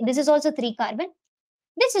 Ultimately, this is also 3 carbon.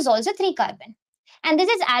 This is also 3 carbon. And this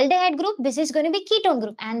is aldehyde group. This is going to be ketone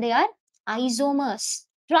group. And they are isomers.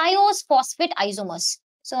 Triose phosphate isomers.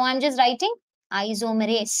 So I'm just writing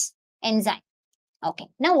isomerase enzyme. Okay,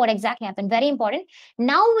 now what exactly happened? Very important.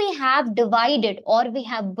 Now we have divided or we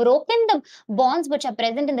have broken the bonds which are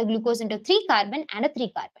present in the glucose into 3 carbon and a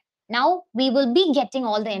 3 carbon. Now we will be getting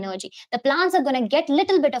all the energy. The plants are going to get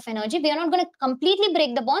little bit of energy. We are not going to completely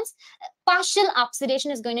break the bonds. Partial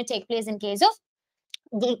oxidation is going to take place in case of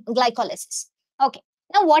glycolysis. Okay,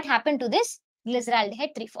 now what happened to this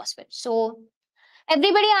glyceraldehyde 3 phosphate? So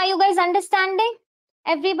everybody, are you guys understanding?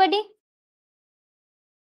 Everybody?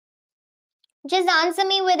 Just answer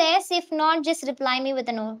me with yes. If not, just reply me with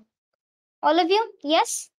a no. All of you?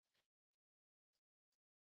 Yes?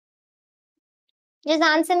 Just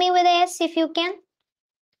answer me with a yes if you can.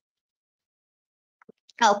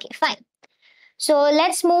 Okay, fine. So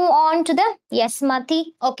let's move on to the yes,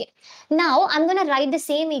 Mati. Okay. Now I'm going to write the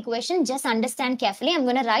same equation. Just understand carefully. I'm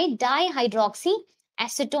going to write dihydroxy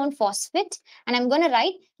acetone phosphate and I'm going to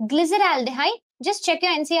write glyceraldehyde. Just check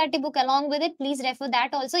your NCERT book along with it. Please refer that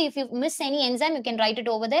also. If you miss any enzyme, you can write it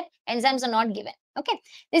over there. Enzymes are not given. Okay.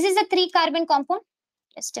 This is a 3-carbon compound.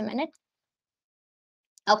 Just a minute.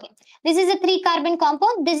 Okay. This is a 3-carbon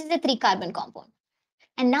compound. This is a 3-carbon compound.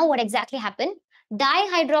 And now what exactly happened?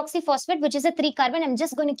 Dihydroxyphosphate, which is a 3-carbon, I'm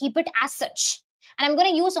just going to keep it as such. And I'm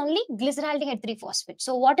going to use only glyceraldehyde 3-phosphate.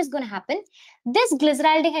 So what is going to happen? This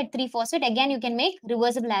glyceraldehyde 3-phosphate, again, you can make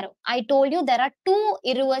reversible arrow. I told you there are 2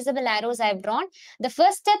 irreversible arrows I have drawn. The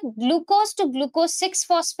first step, glucose to glucose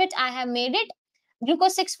 6-phosphate, I have made it.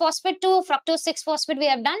 Glucose 6-phosphate to fructose 6-phosphate we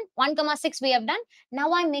have done. 1,6 we have done.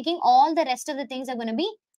 Now I'm making all the rest of the things are going to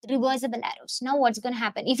be reversible arrows. Now what's going to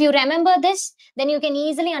happen? If you remember this, then you can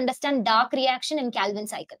easily understand dark reaction in Calvin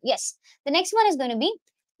cycle. Yes. The next one is going to be,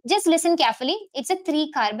 just listen carefully. It's a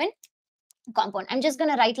 3-carbon compound. I'm just going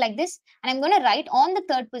to write like this. And I'm going to write on the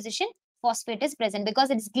third position, phosphate is present because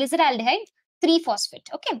it's glyceraldehyde 3-phosphate.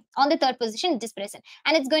 Okay. On the third position, it is present.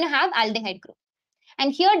 And it's going to have aldehyde group.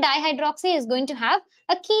 And here dihydroxy is going to have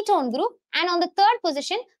a ketone group. And on the third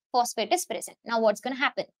position, phosphate is present. Now what's going to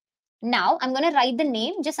happen? Now I'm going to write the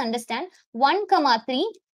name. Just understand 1,3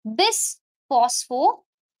 bis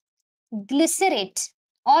phosphoglycerate,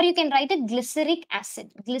 or you can write it glyceric acid,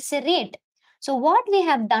 glycerate. So what we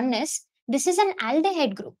have done is, this is an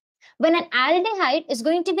aldehyde group. When an aldehyde is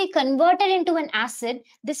going to be converted into an acid,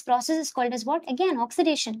 this process is called as what? Again,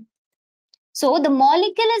 oxidation. So the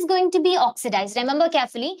molecule is going to be oxidized. Remember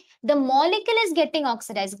carefully, the molecule is getting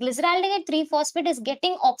oxidized. Glyceraldehyde 3-phosphate is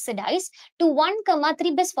getting oxidized to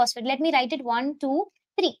 1,3 bisphosphate. Let me write it 1, 2,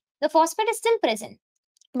 3. The phosphate is still present.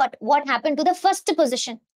 But what happened to the first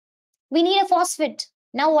position? We need a phosphate.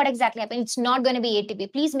 Now what exactly happened? It's not going to be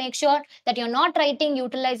ATP. Please make sure that you're not writing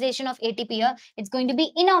utilization of ATP here. It's going to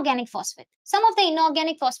be inorganic phosphate. Some of the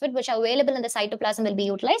inorganic phosphate which are available in the cytoplasm will be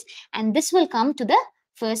utilized, and this will come to the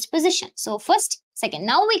first position. So first, second.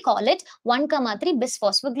 Now we call it 1,3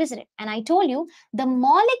 bisphosphoglycerate. And I told you the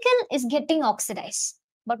molecule is getting oxidized.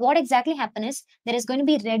 But what exactly happened is there is going to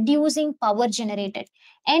be reducing power generated.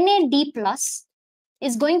 NAD plus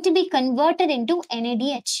is going to be converted into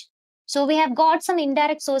NADH. So we have got some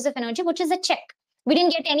indirect source of energy, which is a check. We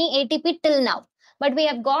didn't get any ATP till now. But we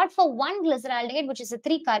have got for one glyceraldehyde, which is a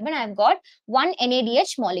 3-carbon, I have got 1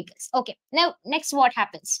 NADH molecules. Okay, now next what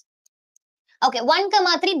happens? Okay,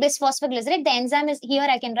 1,3 bisphosphoglycerate. The enzyme is here,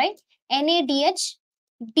 I can write NADH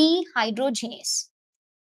dehydrogenase.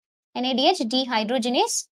 NADH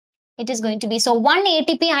dehydrogenase. It is going to be, so 1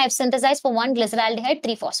 ATP I have synthesized for 1 glyceraldehyde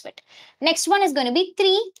 3-phosphate. Next one is going to be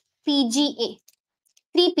 3 PGA.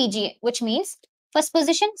 3 PGA, which means first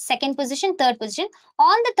position, second position, third position.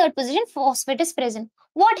 On the third position, phosphate is present.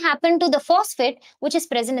 What happened to the phosphate which is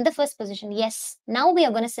present in the first position? Yes, now we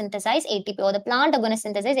are going to synthesize ATP, or the plant are going to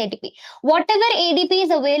synthesize ATP. Whatever ADP is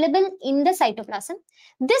available in the cytoplasm,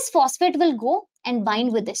 this phosphate will go and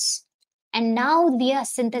bind with this. And now we are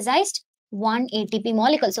synthesized 1 ATP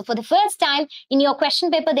molecule. So for the first time in your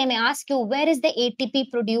question paper, they may ask you, where is the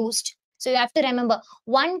ATP produced? So you have to remember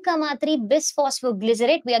 1,3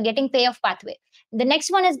 bisphosphoglycerate, we are getting payoff pathway. The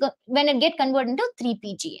next one is when it get converted into 3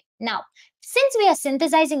 PGA. Now, since we are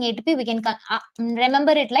synthesizing ATP, we can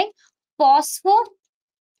remember it like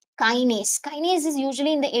phosphokinase. Kinase is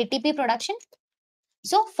usually in the ATP production.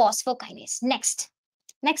 So phosphokinase. Next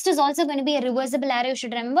is also going to be a reversible arrow. You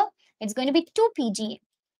should remember it's going to be 2 PGA.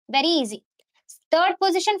 Very easy. Third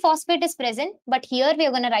position phosphate is present, but here we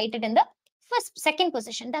are going to write it in the second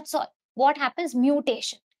position. That's all. What happens?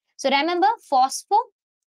 Mutation. So remember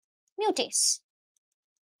phosphomutase.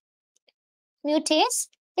 Mutase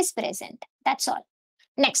is present. That's all.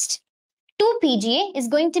 Next, 2 PGA is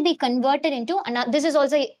going to be converted into another. This is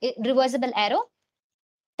also a reversible arrow.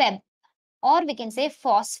 PEB, or we can say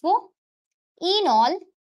phosphoenol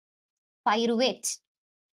pyruvate.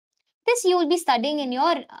 This you will be studying in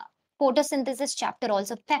your photosynthesis chapter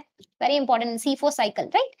also. PEP, very important in C4 cycle,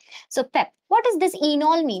 right? So PEP, what does this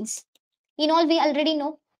enol means? Enol we already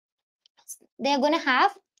know. They are going to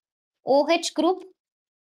have OH group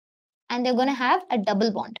and they're going to have a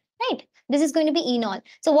double bond, right? This is going to be enol.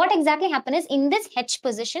 So what exactly happens is in this H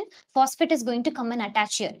position, phosphate is going to come and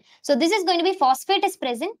attach here. So this is going to be phosphate is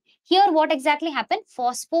present. Here what exactly happened?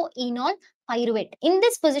 Phosphoenol pyruvate. In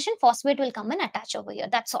this position, phosphate will come and attach over here.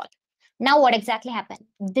 That's all. Now what exactly happened?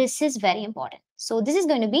 This is very important. So this is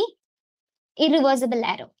going to be irreversible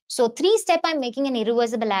arrow. So 3-step, I'm making an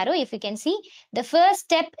irreversible arrow. If you can see, the first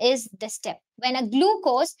step is this step. When a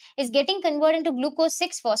glucose is getting converted into glucose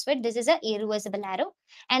 6-phosphate, this is an irreversible arrow.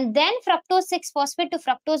 And then fructose 6-phosphate to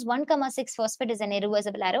fructose 1,6-phosphate is an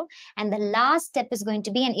irreversible arrow. And the last step is going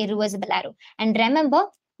to be an irreversible arrow. And remember,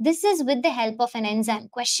 this is with the help of an enzyme.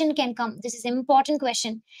 Question can come. This is an important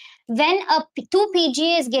question. When a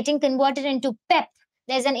 2-PGA is getting converted into PEP,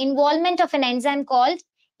 there's an involvement of an enzyme called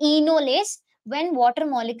enolase when water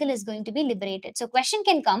molecule is going to be liberated. So question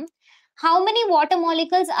can come, how many water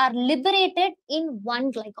molecules are liberated in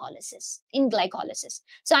one glycolysis?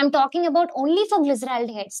 So I'm talking about only for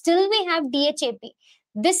glyceraldehyde. Still we have DHAP.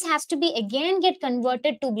 This has to be again get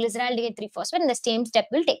converted to glyceraldehyde 3-phosphate and the same step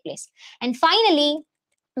will take place. And finally,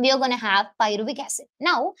 we are going to have pyruvic acid.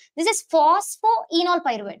 Now, this is phosphoenol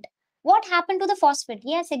pyruvate. What happened to the phosphate?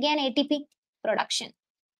 Yes, again ATP production.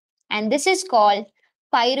 And this is called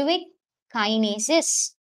pyruvic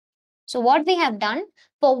kinases. So what we have done,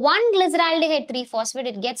 for one glyceraldehyde 3-phosphate,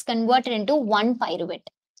 it gets converted into one pyruvate.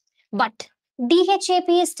 But DHAP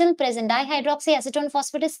is still present. Dihydroxyacetone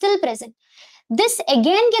phosphate is still present. This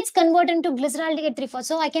again gets converted into glyceraldehyde 3-phosphate.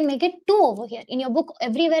 So I can make it 2 over here. In your book,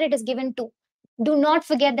 everywhere it is given 2. Do not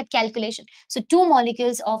forget that calculation. So 2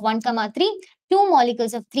 molecules of 1,3, 2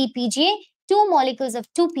 molecules of 3-PGA, 2 molecules of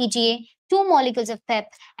 2-PGA, 2 molecules of PEP,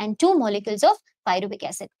 and 2 molecules of pyruvic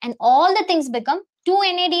acid. And all the things become 2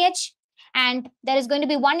 NADH, and there is going to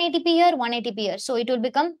be 1 ATP here, 1 ATP here. So it will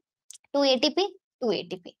become 2 ATP, 2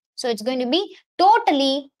 ATP. So it's going to be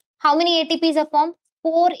totally, how many ATPs are formed?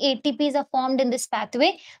 4 ATPs are formed in this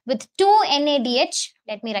pathway with 2 NADH.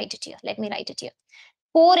 Let me write it here.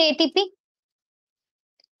 4 ATP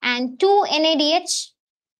and 2 NADH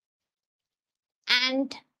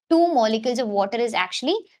and 2 molecules of water is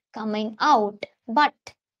actually coming out. But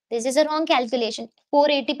this is a wrong calculation. 4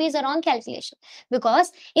 ATP is a wrong calculation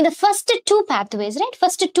because in the first 2 pathways, right,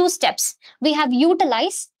 first 2 steps, we have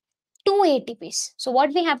utilized 2 ATPs. So what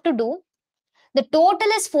we have to do, the total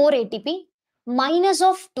is 4 ATP minus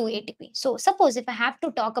of 2 ATP. So suppose if I have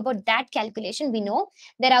to talk about that calculation, we know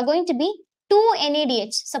there are going to be 2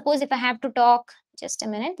 NADH. Suppose if I have to talk, just a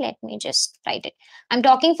minute, let me just write it. I'm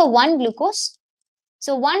talking for 1 glucose.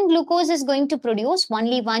 So 1 glucose is going to produce,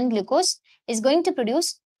 only 1 glucose is going to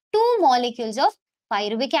produce 2 molecules of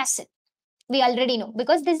pyruvic acid. We already know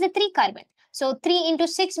because this is a 3 carbon. So 3 into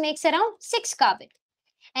 6 makes around 6 carbon.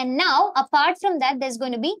 And now apart from that, there's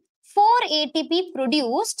going to be 4 ATP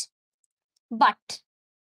produced, but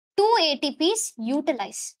 2 ATPs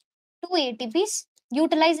utilized. 2 ATPs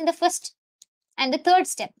utilized in the first and the third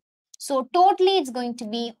step. So totally it's going to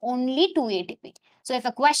be only 2 ATP. So if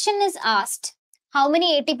a question is asked, how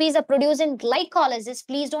many ATPs are produced in glycolysis,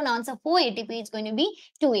 please don't answer 4 ATP, it's going to be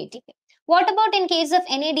 2 ATP. What about in case of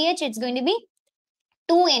NADH? It's going to be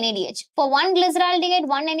 2 NADH. For 1 glyceraldehyde,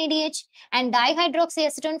 1 NADH, and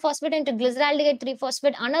dihydroxyacetone phosphate into glyceraldehyde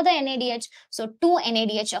 3-phosphate, another NADH. So 2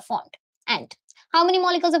 NADH are formed. And how many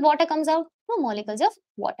molecules of water comes out? 2 molecules of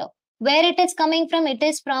water. Where it is coming from? It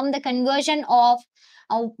is from the conversion of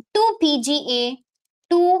 2-PGA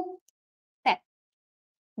to PEP,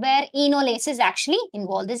 where enolase is actually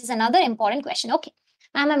involved. This is another important question. Okay,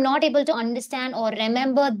 ma'am, I'm not able to understand or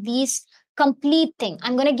remember these complete thing.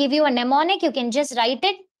 I'm going to give you a mnemonic. You can just write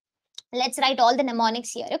it. Let's write all the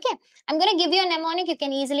mnemonics here. Okay, I'm going to give you a mnemonic. You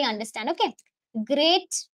can easily understand. Okay,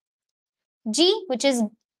 great G, which is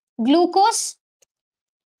glucose,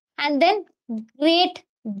 and then great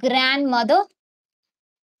grandmother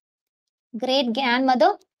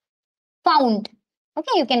found.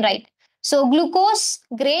 Okay, you can write. So glucose,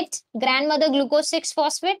 great grandmother glucose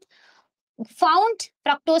 6-phosphate, found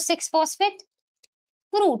fructose 6-phosphate,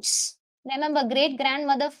 fruits. Remember, great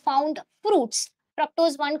grandmother found fruits,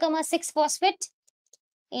 fructose 1,6-phosphate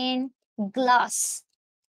in glass.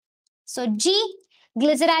 So G,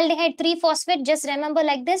 glyceraldehyde 3-phosphate, just remember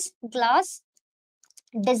like this, glass,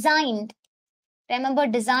 designed. Remember,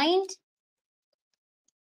 designed.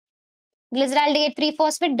 Glyceraldehyde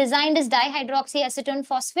 3-phosphate, designed is dihydroxyacetone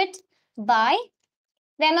phosphate by,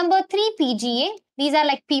 remember, 3-PGA. These are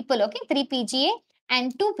like people, okay? 3-PGA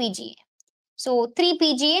and 2-PGA. So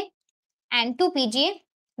 3-PGA and 2-PGA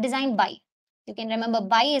designed by. You can remember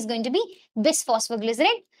by is going to be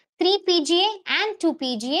bisphosphoglycerate, 3-PGA and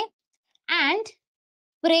 2-PGA, and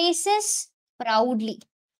praises proudly.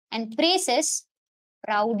 And praises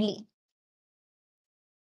proudly.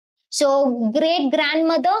 So great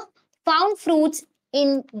grandmother found fruits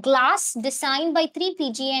in glass designed by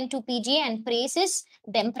 3-PGA and 2-PGA and praises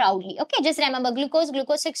them proudly. Okay, just remember glucose,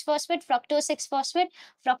 glucose 6-phosphate, fructose 6-phosphate,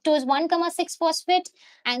 fructose 1,6-phosphate,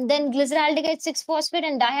 and then glyceraldehyde 6-phosphate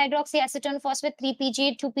and dihydroxyacetone phosphate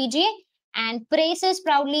 3-PGA, 2-PGA, and praises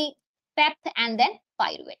proudly PEP and then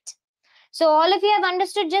pyruvate. So all of you have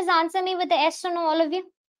understood, just answer me with the yes or no, all of you.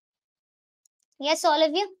 Yes, all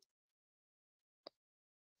of you.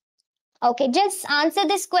 Okay, just answer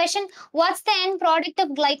this question. What's the end product of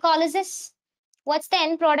glycolysis? What's the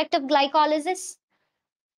end product of glycolysis?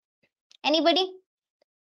 Anybody?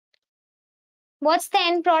 What's the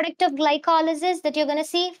end product of glycolysis that you're going to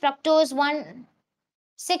see? Fructose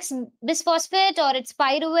 1,6-bisphosphate, or it's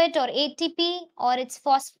pyruvate or ATP, or it's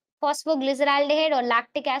phosphoglyceraldehyde or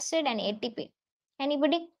lactic acid and ATP.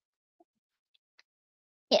 Anybody?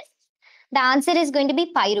 Yes. The answer is going to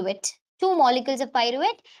be pyruvate. 2 molecules of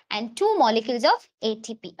pyruvate and 2 molecules of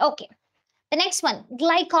ATP. Okay. The next one,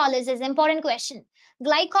 glycolysis, important question.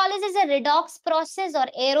 Glycolysis is a redox process or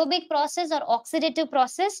aerobic process or oxidative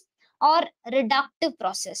process or reductive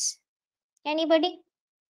process. Anybody?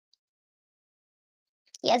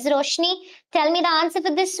 Yes, Roshni, tell me the answer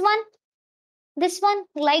for this one. This one,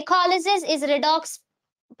 glycolysis is redox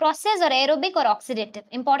process or aerobic or oxidative.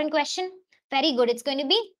 Important question. Very good. It's going to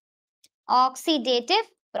be oxidative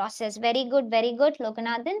process. Very good,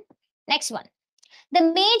 Loganathan. Next one. The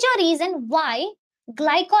major reason why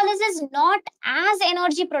glycolysis is not as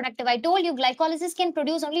energy productive. I told you glycolysis can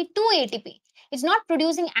produce only 2 ATP. It's not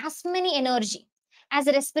producing as many energy as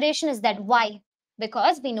respiration is that. Why?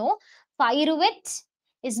 Because we know pyruvate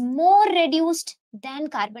is more reduced than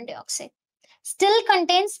carbon dioxide. Still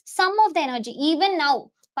contains some of the energy. Even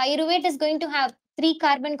now, pyruvate is going to have 3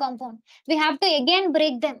 carbon compound. We have to again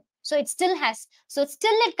break them. So it still has. So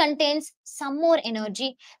still it contains some more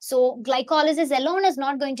energy. So glycolysis alone is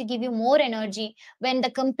not going to give you more energy. When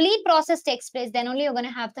the complete process takes place, then only you're going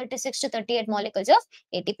to have 36 to 38 molecules of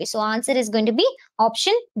ATP. So answer is going to be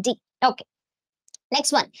option D. Okay.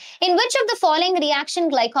 Next one. In which of the following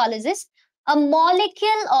reaction glycolysis, a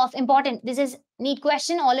molecule of important, this is NEET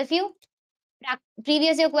question, all of you.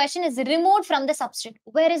 Previous year question is removed from the substrate.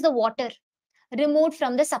 Where is the water? Removed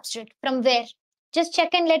from the substrate. From where? Just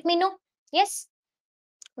check and let me know. Yes.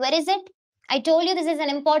 Where is it? I told you this is an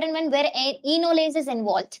important one where enolase is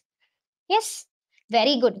involved. Yes.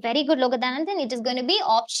 Very good, Logadananthan. It is going to be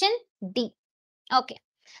option D. Okay.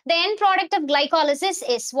 The end product of glycolysis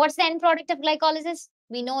is, what's the end product of glycolysis?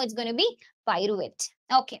 We know it's going to be pyruvate.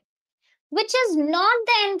 Okay. Which is not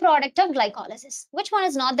the end product of glycolysis? Which one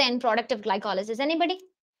is not the end product of glycolysis? Anybody?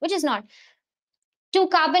 Which is not? 2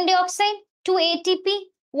 carbon dioxide, 2 ATP,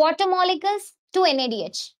 water molecules, 2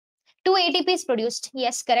 NADH. 2 ATP is produced.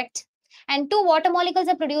 Yes, correct. And 2 water molecules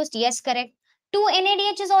are produced. Yes, correct. 2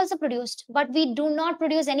 NADH is also produced, but we do not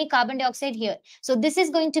produce any carbon dioxide here. So this is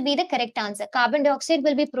going to be the correct answer. Carbon dioxide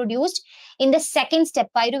will be produced in the second step,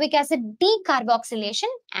 pyruvic acid decarboxylation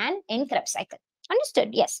and in Krebs cycle.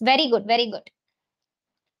 Understood? Yes, very good,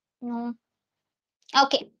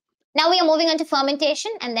 Okay. Now we are moving on to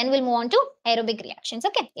fermentation and then we'll move on to aerobic reactions.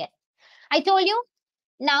 Okay, yeah. I told you,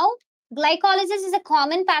 now glycolysis is a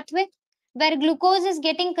common pathway where glucose is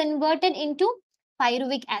getting converted into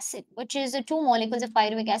pyruvic acid, which is 2 molecules of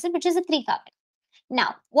pyruvic acid, which is a 3 carbon.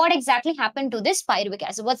 Now, what exactly happened to this pyruvic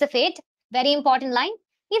acid? What's the fate? Very important line.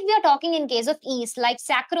 If we are talking in case of yeast like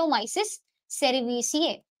Saccharomyces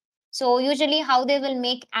cerevisiae, so usually how they will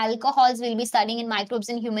make alcohols, we'll be studying in microbes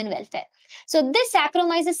and human welfare. So this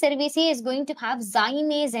Saccharomyces cerevisiae is going to have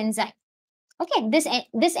zymase enzyme. Okay, this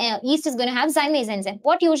yeast is going to have zymase enzyme.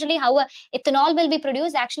 What usually, how ethanol will be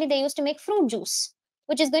produced? Actually, they used to make fruit juice,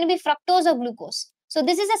 which is going to be fructose or glucose. So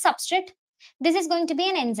this is a substrate. This is going to be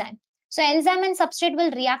an enzyme. So enzyme and substrate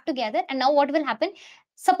will react together. And now what will happen?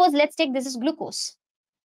 Suppose let's take this is glucose.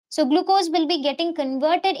 So glucose will be getting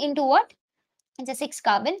converted into what? It's a 6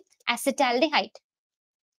 carbon acetaldehyde.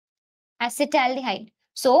 Acetaldehyde.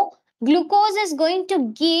 So glucose is going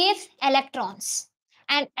to give electrons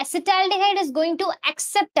and acetaldehyde is going to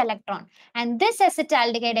accept electron. And this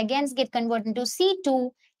acetaldehyde again get converted into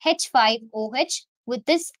C2H5OH with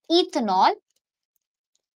this ethanol.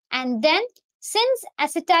 And then since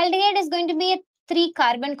acetaldehyde is going to be a 3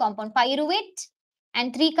 carbon compound, pyruvate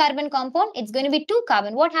and 3 carbon compound, it's going to be 2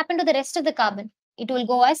 carbon. What happened to the rest of the carbon? It will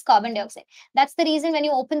go as carbon dioxide. That's the reason when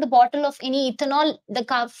you open the bottle of any ethanol,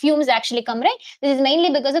 the fumes actually come, right? This is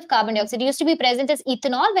mainly because of carbon dioxide. It used to be present as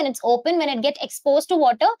ethanol. When it's open, when it gets exposed to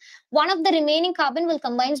water, one of the remaining carbon will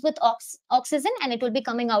combine with oxygen and it will be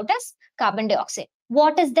coming out as carbon dioxide.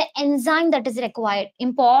 What is the enzyme that is required?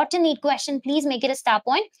 Important NEET question. Please make it a star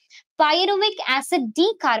point. Pyruvic acid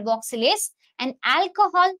decarboxylase and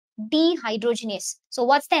alcohol dehydrogenase. So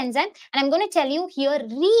what's the enzyme? And I'm going to tell you here,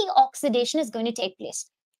 reoxidation is going to take place.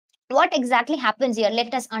 What exactly happens here?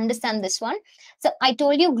 Let us understand this one. So I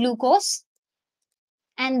told you glucose,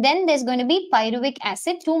 and then there's going to be pyruvic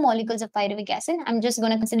acid, 2 molecules of pyruvic acid. I'm just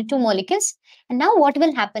going to consider 2 molecules. And now what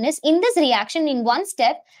will happen is, in this reaction, in one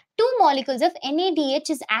step, 2 molecules of NADH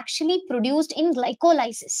is actually produced in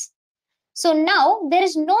glycolysis. So now there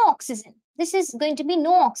is no oxygen. This is going to be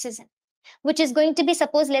no oxygen, which is going to be,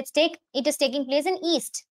 suppose let's take, it is taking place in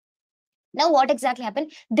yeast. Now what exactly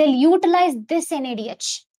happened? They'll utilize this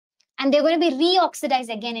NADH and they're going to be reoxidized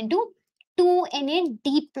again into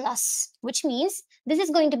 2NAD+, which means this is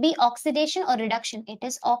going to be oxidation or reduction. It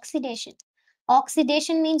is oxidation.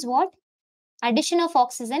 Oxidation means what? Addition of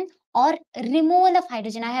oxygen or removal of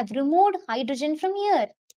hydrogen. I have removed hydrogen from here.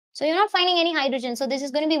 So you're not finding any hydrogen. So this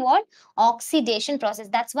is going to be what? Oxidation process.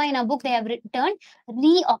 That's why in our book they have written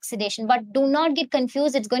reoxidation. But do not get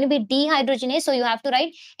confused. It's going to be dehydrogenase. So you have to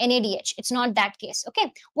write NADH. It's not that case.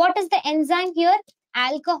 Okay. What is the enzyme here?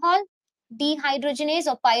 Alcohol dehydrogenase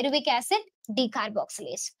or pyruvic acid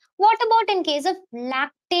decarboxylase. What about in case of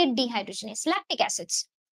lactate dehydrogenase? Lactic acids.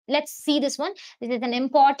 Let's see this one. This is an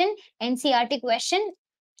important NCERT question.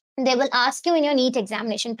 They will ask you in your NEET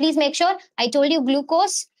examination. Please make sure I told you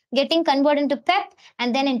glucose getting converted into PEP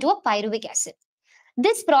and then into a pyruvic acid.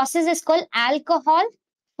 This process is called alcohol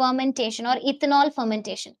fermentation or ethanol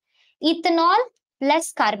fermentation. Ethanol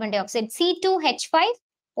plus carbon dioxide,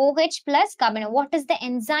 C2H5OH plus carbon dioxide. What is the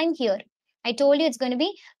enzyme here? I told you it's going to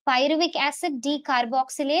be pyruvic acid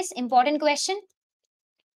decarboxylase. Important question.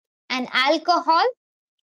 And alcohol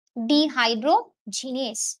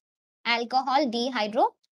dehydrogenase. Alcohol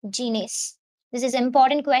dehydrogenase. This is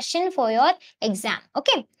important question for your exam.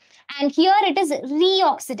 Okay. And here it is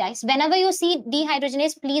reoxidized. Whenever you see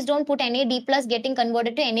dehydrogenase, please don't put NAD plus getting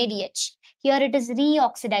converted to NADH. Here it is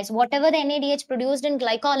reoxidized. Whatever the NADH produced in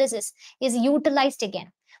glycolysis is utilized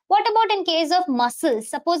again. What about in case of muscles?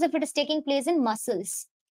 Suppose if it is taking place in muscles,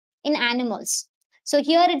 in animals. So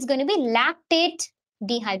here it's going to be lactate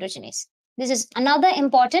dehydrogenase. This is another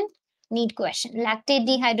important NEET question. Lactate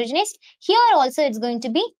dehydrogenase. Here also it's going to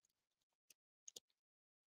be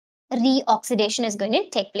reoxidation is going to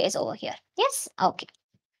take place over here. Yes? Okay.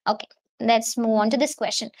 Okay. Let's move on to this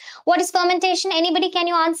question. What is fermentation? Anybody, can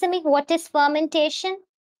you answer me? What is fermentation?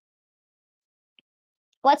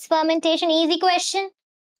 What's fermentation? Easy question.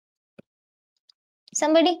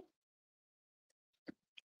 Somebody?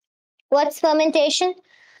 What's fermentation?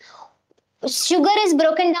 Sugar is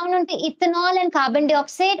broken down into ethanol and carbon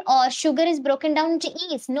dioxide, or sugar is broken down into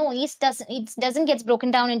yeast? No, yeast doesn't get broken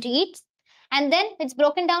down into yeast. And then it's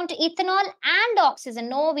broken down to ethanol and oxygen.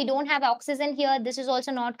 No, we don't have oxygen here. This is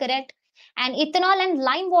also not correct. And ethanol and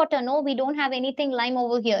lime water. No, we don't have anything lime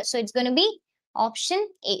over here. So it's going to be option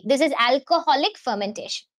A. This is alcoholic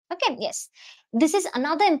fermentation. Okay, yes. This is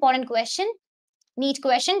another important question. NEET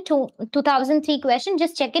question, 2003 question.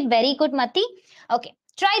 Just check it. Very good, Mati. Okay.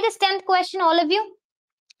 Try this 10th question, all of you.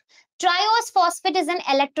 Triose phosphate is an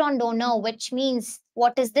electron donor, which means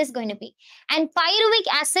what is this going to be? And pyruvic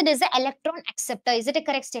acid is an electron acceptor. Is it a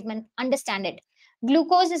correct statement? Understand it.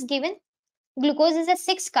 Glucose is given. Glucose is a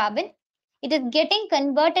 6 carbon. It is getting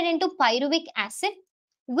converted into pyruvic acid,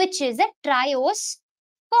 which is a triose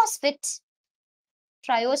phosphate.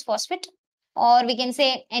 Triose phosphate, or we can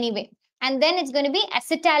say anyway. And then it's going to be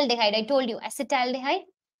acetaldehyde. I told you, acetaldehyde,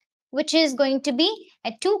 which is going to be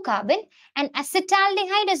a 2 carbon, and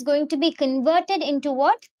acetaldehyde is going to be converted into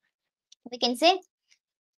what? We can say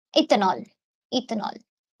ethanol. Ethanol,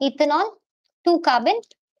 2 carbon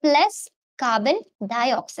plus carbon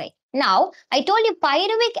dioxide. Now, I told you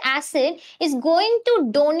pyruvic acid is going to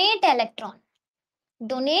donate electron.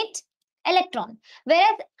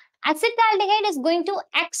 Whereas acetaldehyde is going to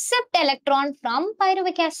accept electron from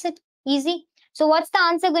pyruvic acid. Easy. So what's the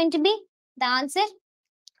answer going to be? The answer,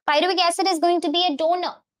 pyruvic acid is going to be a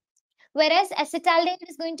donor, whereas acetaldehyde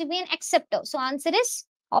is going to be an acceptor. So answer is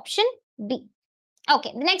option B.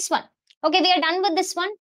 Okay, the next one. Okay, we are done with this one.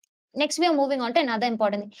 Next, we are moving on to another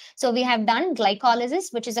important thing. So we have done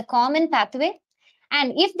glycolysis, which is a common pathway.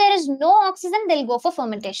 And if there is no oxygen, they'll go for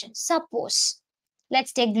fermentation. Suppose,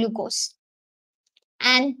 let's take glucose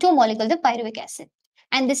and 2 molecules of pyruvic acid.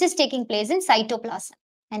 And this is taking place in cytoplasm.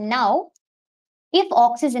 And now, if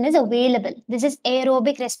oxygen is available, this is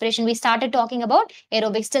aerobic respiration. We started talking about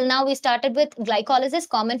aerobics. Till now, we started with glycolysis,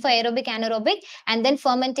 common for aerobic, anaerobic, and then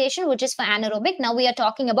fermentation, which is for anaerobic. Now we are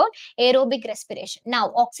talking about aerobic respiration.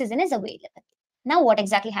 Now, oxygen is available. Now what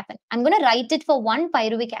exactly happened? I'm going to write it for 1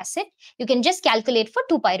 pyruvic acid. You can just calculate for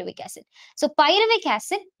 2 pyruvic acid. So pyruvic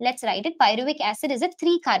acid, let's write it. Pyruvic acid is a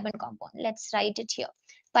 3 carbon compound. Let's write it here.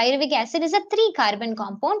 Pyruvic acid is a 3 carbon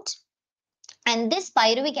compound. And this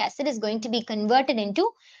pyruvic acid is going to be converted into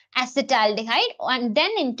acetaldehyde and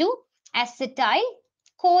then into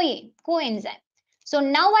acetyl-CoA, coenzyme. So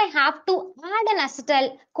now I have to add an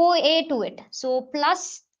acetyl-CoA to it. So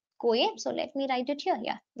plus CoA. So let me write it here.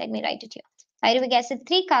 Yeah, let me write it here. Pyruvic acid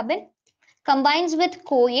 3 carbon combines with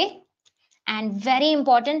CoA and very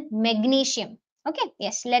important magnesium. Okay,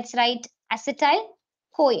 yes, let's write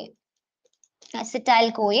acetyl-CoA.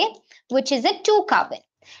 Acetyl-CoA, which is a 2 carbon.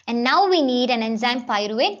 And now we need an enzyme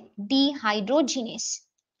pyruvate dehydrogenase.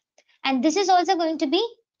 And this is also going to be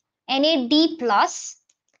NAD plus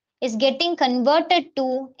is getting converted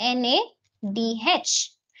to NADH.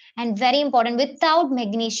 And very important, without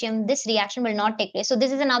magnesium, this reaction will not take place. So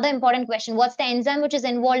this is another important question. What's the enzyme which is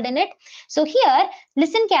involved in it? So here,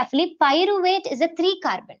 listen carefully. Pyruvate is a 3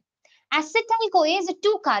 carbon. Acetyl-CoA is a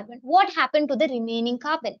 2 carbon. What happened to the remaining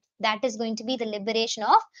carbon? That is going to be the liberation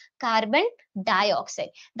of carbon dioxide.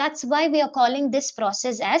 That's why we are calling this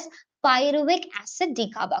process as pyruvic acid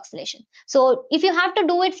decarboxylation. So if you have to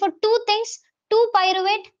do it for 2 things, 2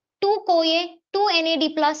 pyruvate, 2 CoA, 2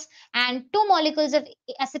 NAD plus, and 2 molecules of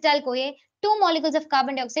acetyl-CoA, 2 molecules of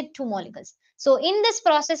carbon dioxide, 2 molecules. So in this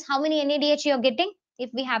process, how many NADH you are getting?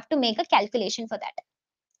 If we have to make a calculation for that.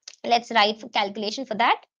 Let's write for calculation for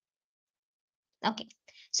that. Okay,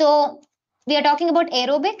 so we are talking about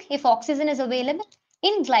aerobic if oxygen is available.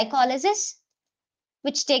 In glycolysis,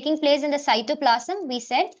 which taking place in the cytoplasm, we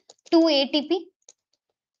said 2 ATP,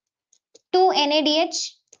 2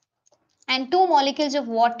 NADH, and 2 molecules of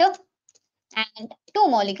water and 2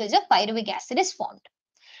 molecules of pyruvic acid is formed.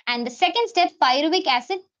 And the second step, pyruvic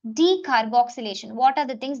acid decarboxylation. What are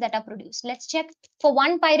the things that are produced? Let's check. For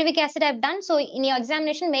 1 pyruvic acid I've done. So in your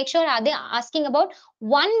examination, make sure are they asking about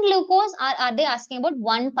 1 glucose or are they asking about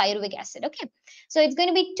 1 pyruvic acid? Okay. So it's going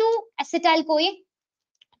to be 2 acetyl-CoA,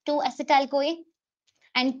 2 acetyl-CoA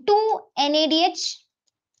and 2 NADH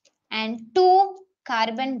and 2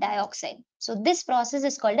 carbon dioxide. So this process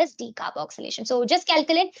is called as decarboxylation. So just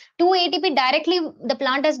calculate 2 ATP directly the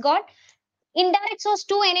plant has got. Indirect source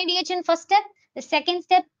 2 NADH in first step. The second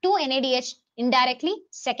step 2 NADH indirectly.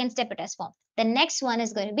 Second step it has formed. The next one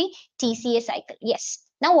is going to be TCA cycle. Yes.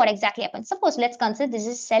 Now what exactly happens? Suppose let's consider this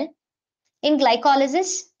is cell. In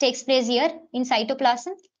glycolysis takes place here in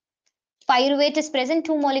cytoplasm. Pyruvate is present,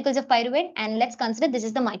 2 molecules of pyruvate, and let's consider this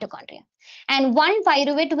is the mitochondria. And 1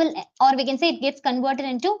 pyruvate will, or we can say it gets converted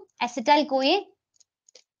into acetyl-CoA,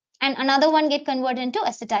 and another one get converted into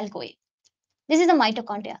acetyl-CoA. This is the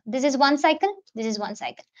mitochondria. This is one cycle. This is one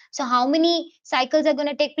cycle. So how many cycles are going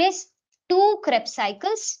to take place? 2 Krebs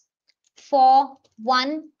cycles for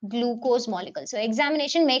 1 glucose molecule. So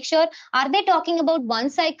examination, make sure, are they talking about 1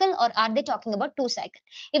 cycle or are they talking about 2 cycle?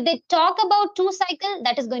 If they talk about 2 cycle,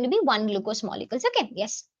 that is going to be 1 glucose molecules. Okay,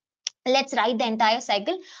 yes. Let's write the entire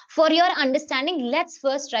cycle. For your understanding, let's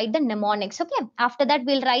first write the mnemonics. Okay, after that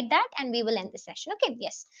we'll write that and we will end the session. Okay,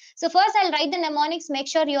 yes. So first I'll write the mnemonics. Make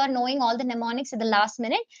sure you are knowing all the mnemonics at the last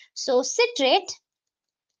minute. So citrate,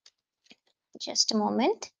 just a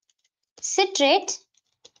moment. Citrate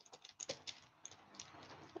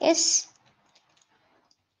is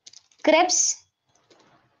Krebs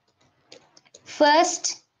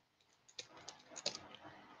first,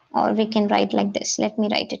 or we can write like this. Let me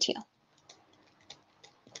write it here.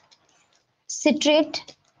 Citrate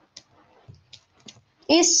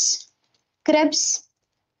is Krebs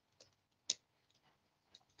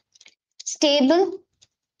stable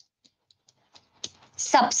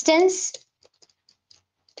substance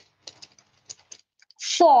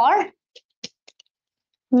for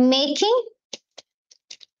making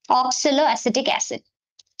oxaloacetic acid.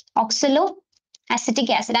 Oxaloacetic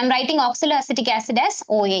acid. I'm writing oxaloacetic acid as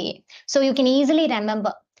OAA. So you can easily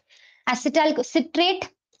remember acetyl citrate,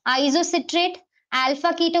 isocitrate,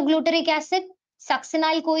 alpha ketoglutaric acid,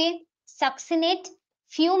 succinyl-CoA, succinate,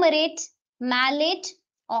 fumarate, malate,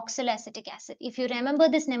 oxaloacetic acid. If you remember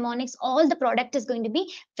this mnemonics, all the product is going to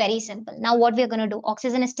be very simple. Now what we are going to do,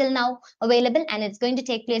 oxygen is still now available and it's going to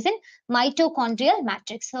take place in mitochondrial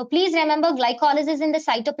matrix. So please remember glycolysis in the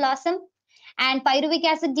cytoplasm and pyruvic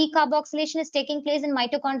acid decarboxylation is taking place in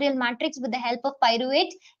mitochondrial matrix with the help of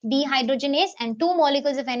pyruvate dehydrogenase and 2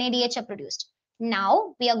 molecules of NADH are produced.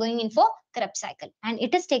 Now we are going in for Krebs cycle and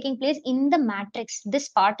it is taking place in the matrix. This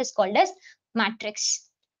part is called as matrix.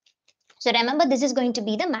 So remember, this is going to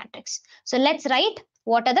be the matrix. So let's write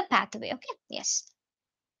what are the pathway. Okay, yes.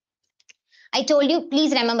 I told you,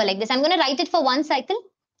 please remember like this. I'm going to write it for 1 cycle.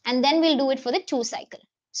 and then we'll do it for the 2 cycle.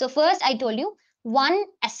 So first I told you 1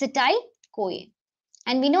 acetyl-CoA.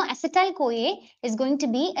 And we know acetyl-CoA is going to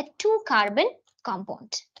be a 2 carbon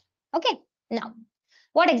compound. Okay. Now,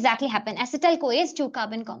 what exactly happened? Acetyl-CoA is 2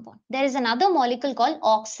 carbon compound. There is another molecule called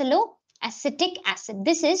oxaloacetic acid.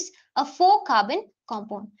 This is a 4 carbon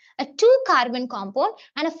compound. A 2 carbon compound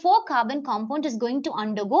and a 4 carbon compound is going to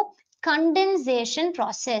undergo condensation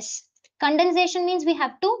process. Condensation means we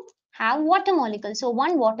have to have water molecule. So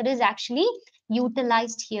one water is actually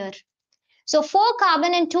utilized here. So 4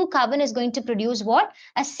 carbon and 2 carbon is going to produce what?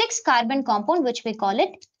 A 6 carbon compound, which we call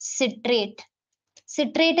it citrate.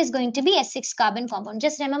 Citrate is going to be a 6 carbon compound.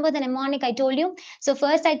 Just remember the mnemonic I told you. So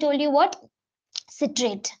first I told you what?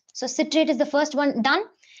 Citrate. So citrate is the first one done.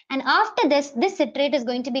 And after this citrate is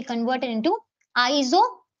going to be converted into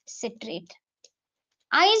isocitrate.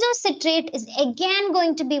 Isocitrate is again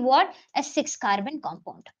going to be what? A 6 carbon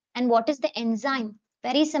compound. And what is the enzyme?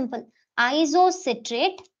 Very simple.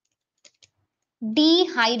 Isocitrate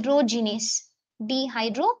dehydrogenase.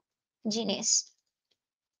 Dehydrogenase.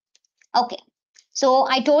 Okay. So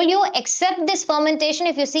I told you, except this fermentation,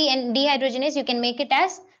 if you see in dehydrogenase, you can make it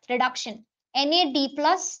as reduction. NAD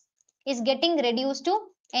plus is getting reduced to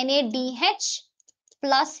NADH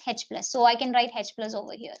plus H plus. So I can write H plus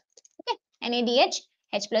over here. Okay. NADH,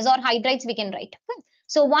 H plus, or hydrides we can write. Okay.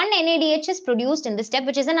 So one NADH is produced in this step,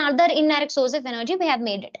 which is another indirect source of energy. We have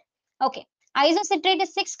made it. Okay. Isocitrate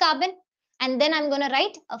is 6 carbon. And then I'm going to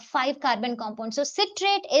write a 5 carbon compound. So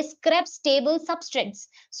citrate is Krebs stable substrates.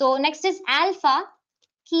 So next is alpha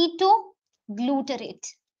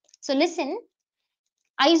ketoglutarate. So listen,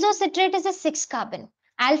 isocitrate is a 6 carbon.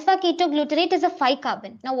 Alpha ketoglutarate is a 5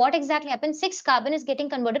 carbon. Now what exactly happened? 6 carbon is getting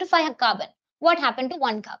converted to 5 carbon. What happened to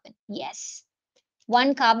 1 carbon? Yes.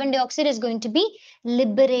 1 carbon dioxide is going to be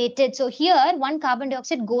liberated. So here 1 carbon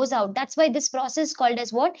dioxide goes out. That's why this process is called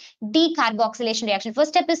as what? Decarboxylation reaction.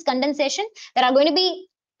 First step is condensation. There are going to be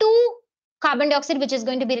 2 carbon dioxide which is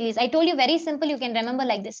going to be released. I told you very simple. You can remember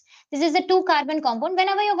like this. This is a 2 carbon compound.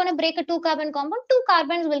 Whenever you're going to break a 2 carbon compound, 2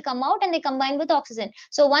 carbons will come out and they combine with oxygen.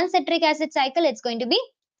 So one citric acid cycle, it's going to be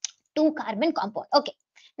 2 carbon compound. Okay.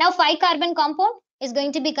 Now 5 carbon compound is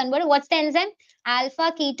going to be converted. What's the enzyme?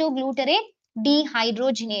 Alpha ketoglutarate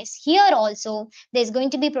dehydrogenase. Here also there's going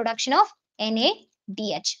to be production of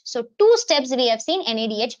NADH. So 2 steps we have seen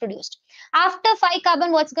NADH produced. After 5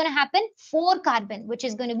 carbon, what's going to happen? 4 carbon, which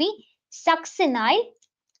is going to be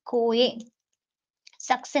succinyl-CoA.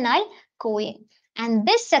 Succinyl-CoA. And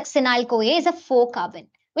this succinyl-CoA is a 4 carbon,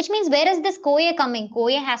 which means where is this CoA coming?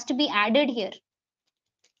 CoA has to be added here.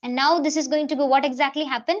 And now this is going to be what exactly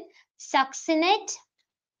happen? Succinate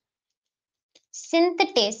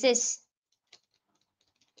synthetases.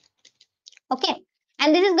 Okay.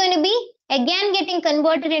 And this is going to be again getting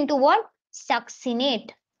converted into what?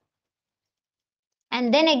 Succinate.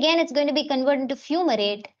 And then again it's going to be converted into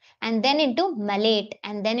fumarate, and then into malate,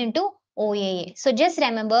 and then into OAA. So just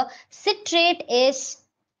remember, citrate is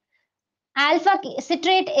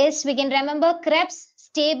we can remember Krebs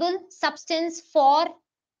stable substance for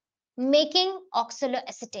making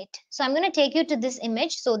oxaloacetate. So I'm going to take you to this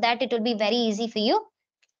image so that it will be very easy for you.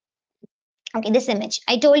 Okay, this image.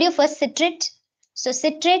 I told you first citrate. So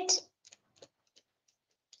citrate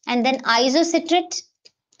and then isocitrate.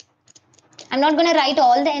 I'm not going to write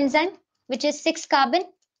all the enzyme, which is 6 carbon.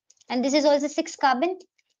 And this is also 6 carbon.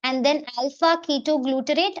 And then alpha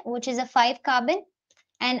ketoglutarate, which is a 5 carbon.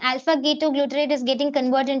 And alpha ketoglutarate is getting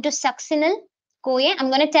converted into succinyl-CoA. I'm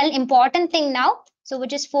going to tell important thing now. So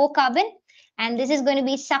which is 4 carbon. And this is going to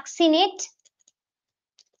be succinate.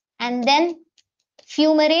 And then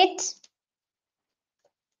fumarate.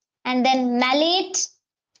 And then malate.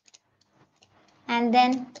 And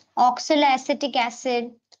then oxaloacetic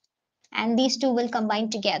acid. And these 2 will combine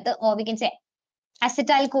together, or we can say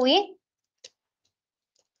acetyl-CoA.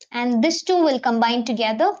 And this 2 will combine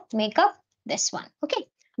together, make up this one. Okay,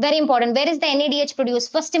 very important. Where is the NADH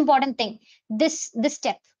produced? First important thing, this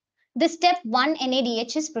step. This step 1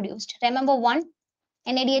 NADH is produced. Remember 1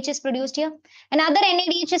 NADH is produced here. Another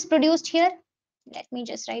NADH is produced here. Let me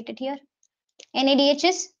just write it here. NADH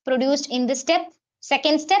is produced in this step.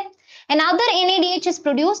 Second step. Another NADH is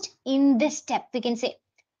produced in this step. We can say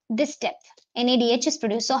this step. NADH is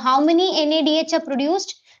produced. So how many NADH are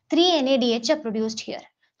produced? 3 NADH are produced here.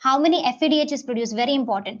 How many FADH is produced? Very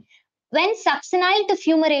important. When succinyl to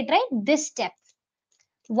fumarate, right? This step.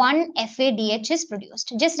 1 FADH is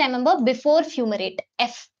produced. Just remember before fumarate,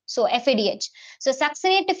 F. So FADH. So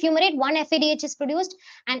succinate to fumarate, 1 FADH is produced,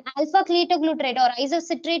 and alpha ketoglutarate or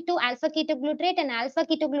isocitrate to alpha ketoglutarate and alpha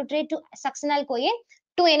ketoglutarate to succinyl-CoA,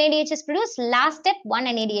 2 NADH is produced. Last step, 1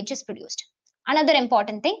 NADH is produced. Another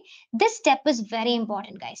important thing, this step is very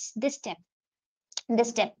important, guys. This step.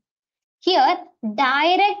 Here,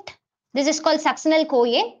 direct, this is called succinyl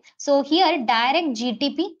CoA. So here, direct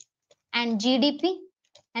GTP and GDP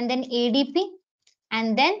and then ADP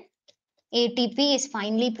and then ATP is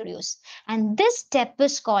finally produced. And this step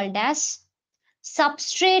is called as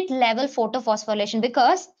substrate level photophosphorylation,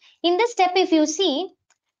 because in this step, if you see,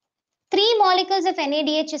 3 molecules of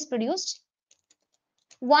NADH is produced,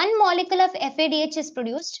 1 molecule of FADH is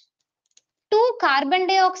produced, 2 carbon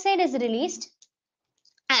dioxide is released,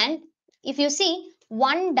 and if you see,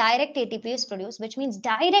 1 direct ATP is produced, which means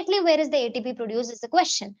directly where is the ATP produced is the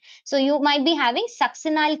question. So you might be having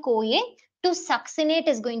succinyl CoA to succinate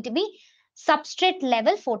is going to be substrate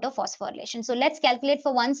level photophosphorylation. So let's calculate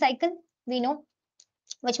for 1 cycle, we know,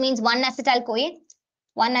 which means 1 acetyl CoA,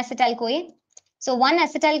 1 acetyl CoA. So 1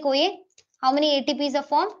 acetyl CoA, how many ATPs are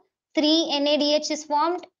formed? 3 NADH is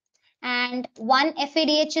formed and 1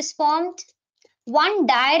 FADH is formed. 1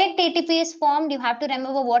 direct ATP is formed. You have to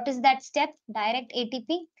remember what is that step, direct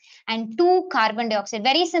ATP, and 2 carbon dioxide.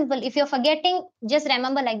 Very simple. If you're forgetting, just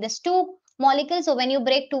remember like this, 2 molecules. So when you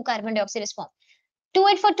break, 2 carbon dioxide is formed. Do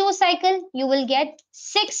it for 2 cycle. You will get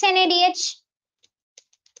 6 NADH,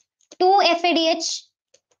 2 FADH,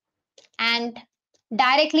 and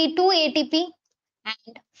directly 2 ATP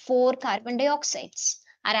and 4 carbon dioxides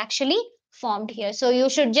are actually formed here. So you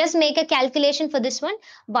should just make a calculation for this one,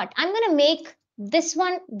 but I'm going to make this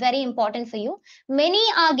one very important for you. Many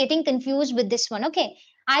are getting confused with this one. Okay,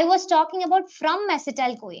 I was talking about from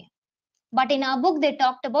acetyl CoA, but in our book they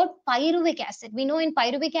talked about pyruvic acid. We know in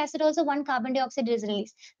pyruvic acid also 1 carbon dioxide is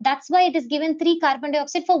released. That's why it is given 3 carbon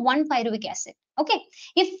dioxide for 1 pyruvic acid. Okay,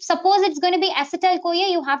 if suppose it's going to be acetyl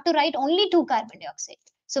CoA, you have to write only 2 carbon dioxide.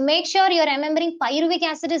 So make sure you're remembering pyruvic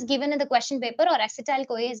acid is given in the question paper or acetyl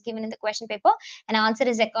CoA is given in the question paper, and answer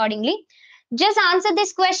is accordingly. Just answer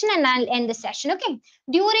this question and I'll end the session. Okay,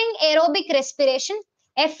 during aerobic respiration,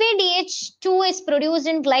 FADH2 is produced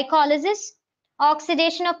in glycolysis,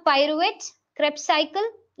 oxidation of pyruvate, Krebs cycle,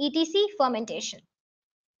 etc., fermentation.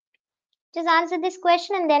 Just answer this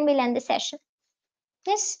question and then we'll end the session.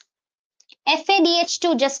 Yes,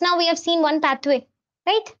 FADH2, just now we have seen one pathway,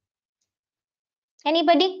 right?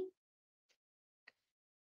 Anybody?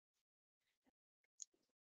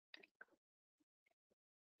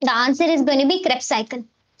 The answer is going to be Krebs cycle.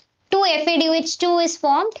 2 FADH2 is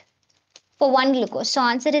formed for 1 glucose. So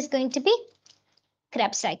answer is going to be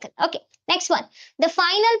Krebs cycle. Okay, next one. The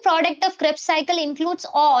final product of Krebs cycle includes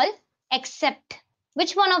all except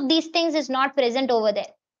which one of these things is not present over there?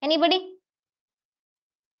 Anybody?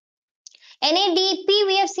 NADP,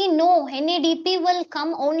 we have seen no. NADP will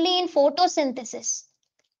come only in photosynthesis.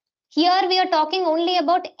 Here we are talking only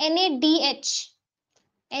about NADH.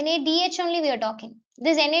 NADH only we are talking.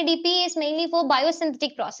 This NADP is mainly for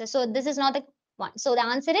biosynthetic process. So this is not the one. So the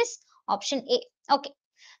answer is option A. Okay.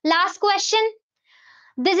 Last question.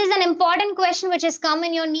 This is an important question which has come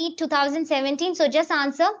in your NEET 2017. So just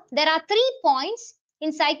answer. There are 3 points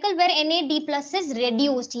in cycle where NAD plus is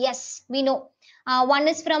reduced. Yes, we know. One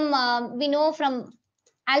is from, we know from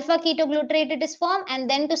alpha ketoglutarate it is formed, and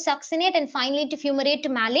then to succinate and finally to fumarate to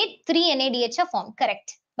malate, 3 NADH are formed.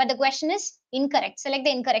 Correct. But the question is incorrect. Select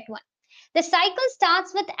the incorrect one. The cycle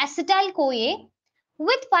starts with acetyl CoA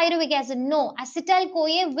with pyruvic acid. No, acetyl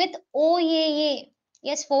CoA with OAA.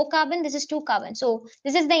 Yes, 4 carbon, this is 2 carbon. So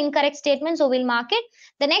this is the incorrect statement. So we'll mark it.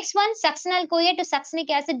 The next one, succinyl CoA to succinic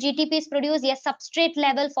acid, GTP is produced. Yes, substrate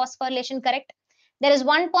level phosphorylation, correct. There is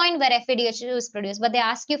 1 point where FADH2 is produced, but they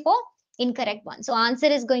ask you for incorrect one. So answer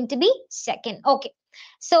is going to be second. Okay.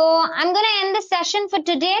 So I'm going to end the session for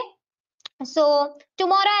today. So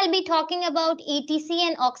tomorrow I'll be talking about ETC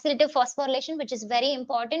and oxidative phosphorylation, which is very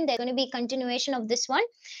important. There's going to be continuation of this one.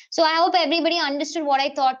 So I hope everybody understood what I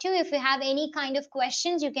taught you. If you have any kind of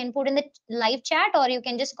questions, you can put in the live chat or you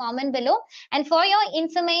can just comment below. And for your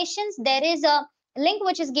informations, there is a link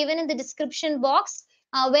which is given in the description box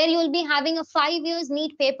where you'll be having a 5 years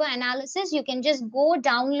NEET paper analysis. You can just go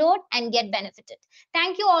download and get benefited.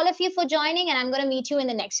 Thank you all of you for joining, and I'm going to meet you in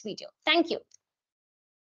the next video. Thank you.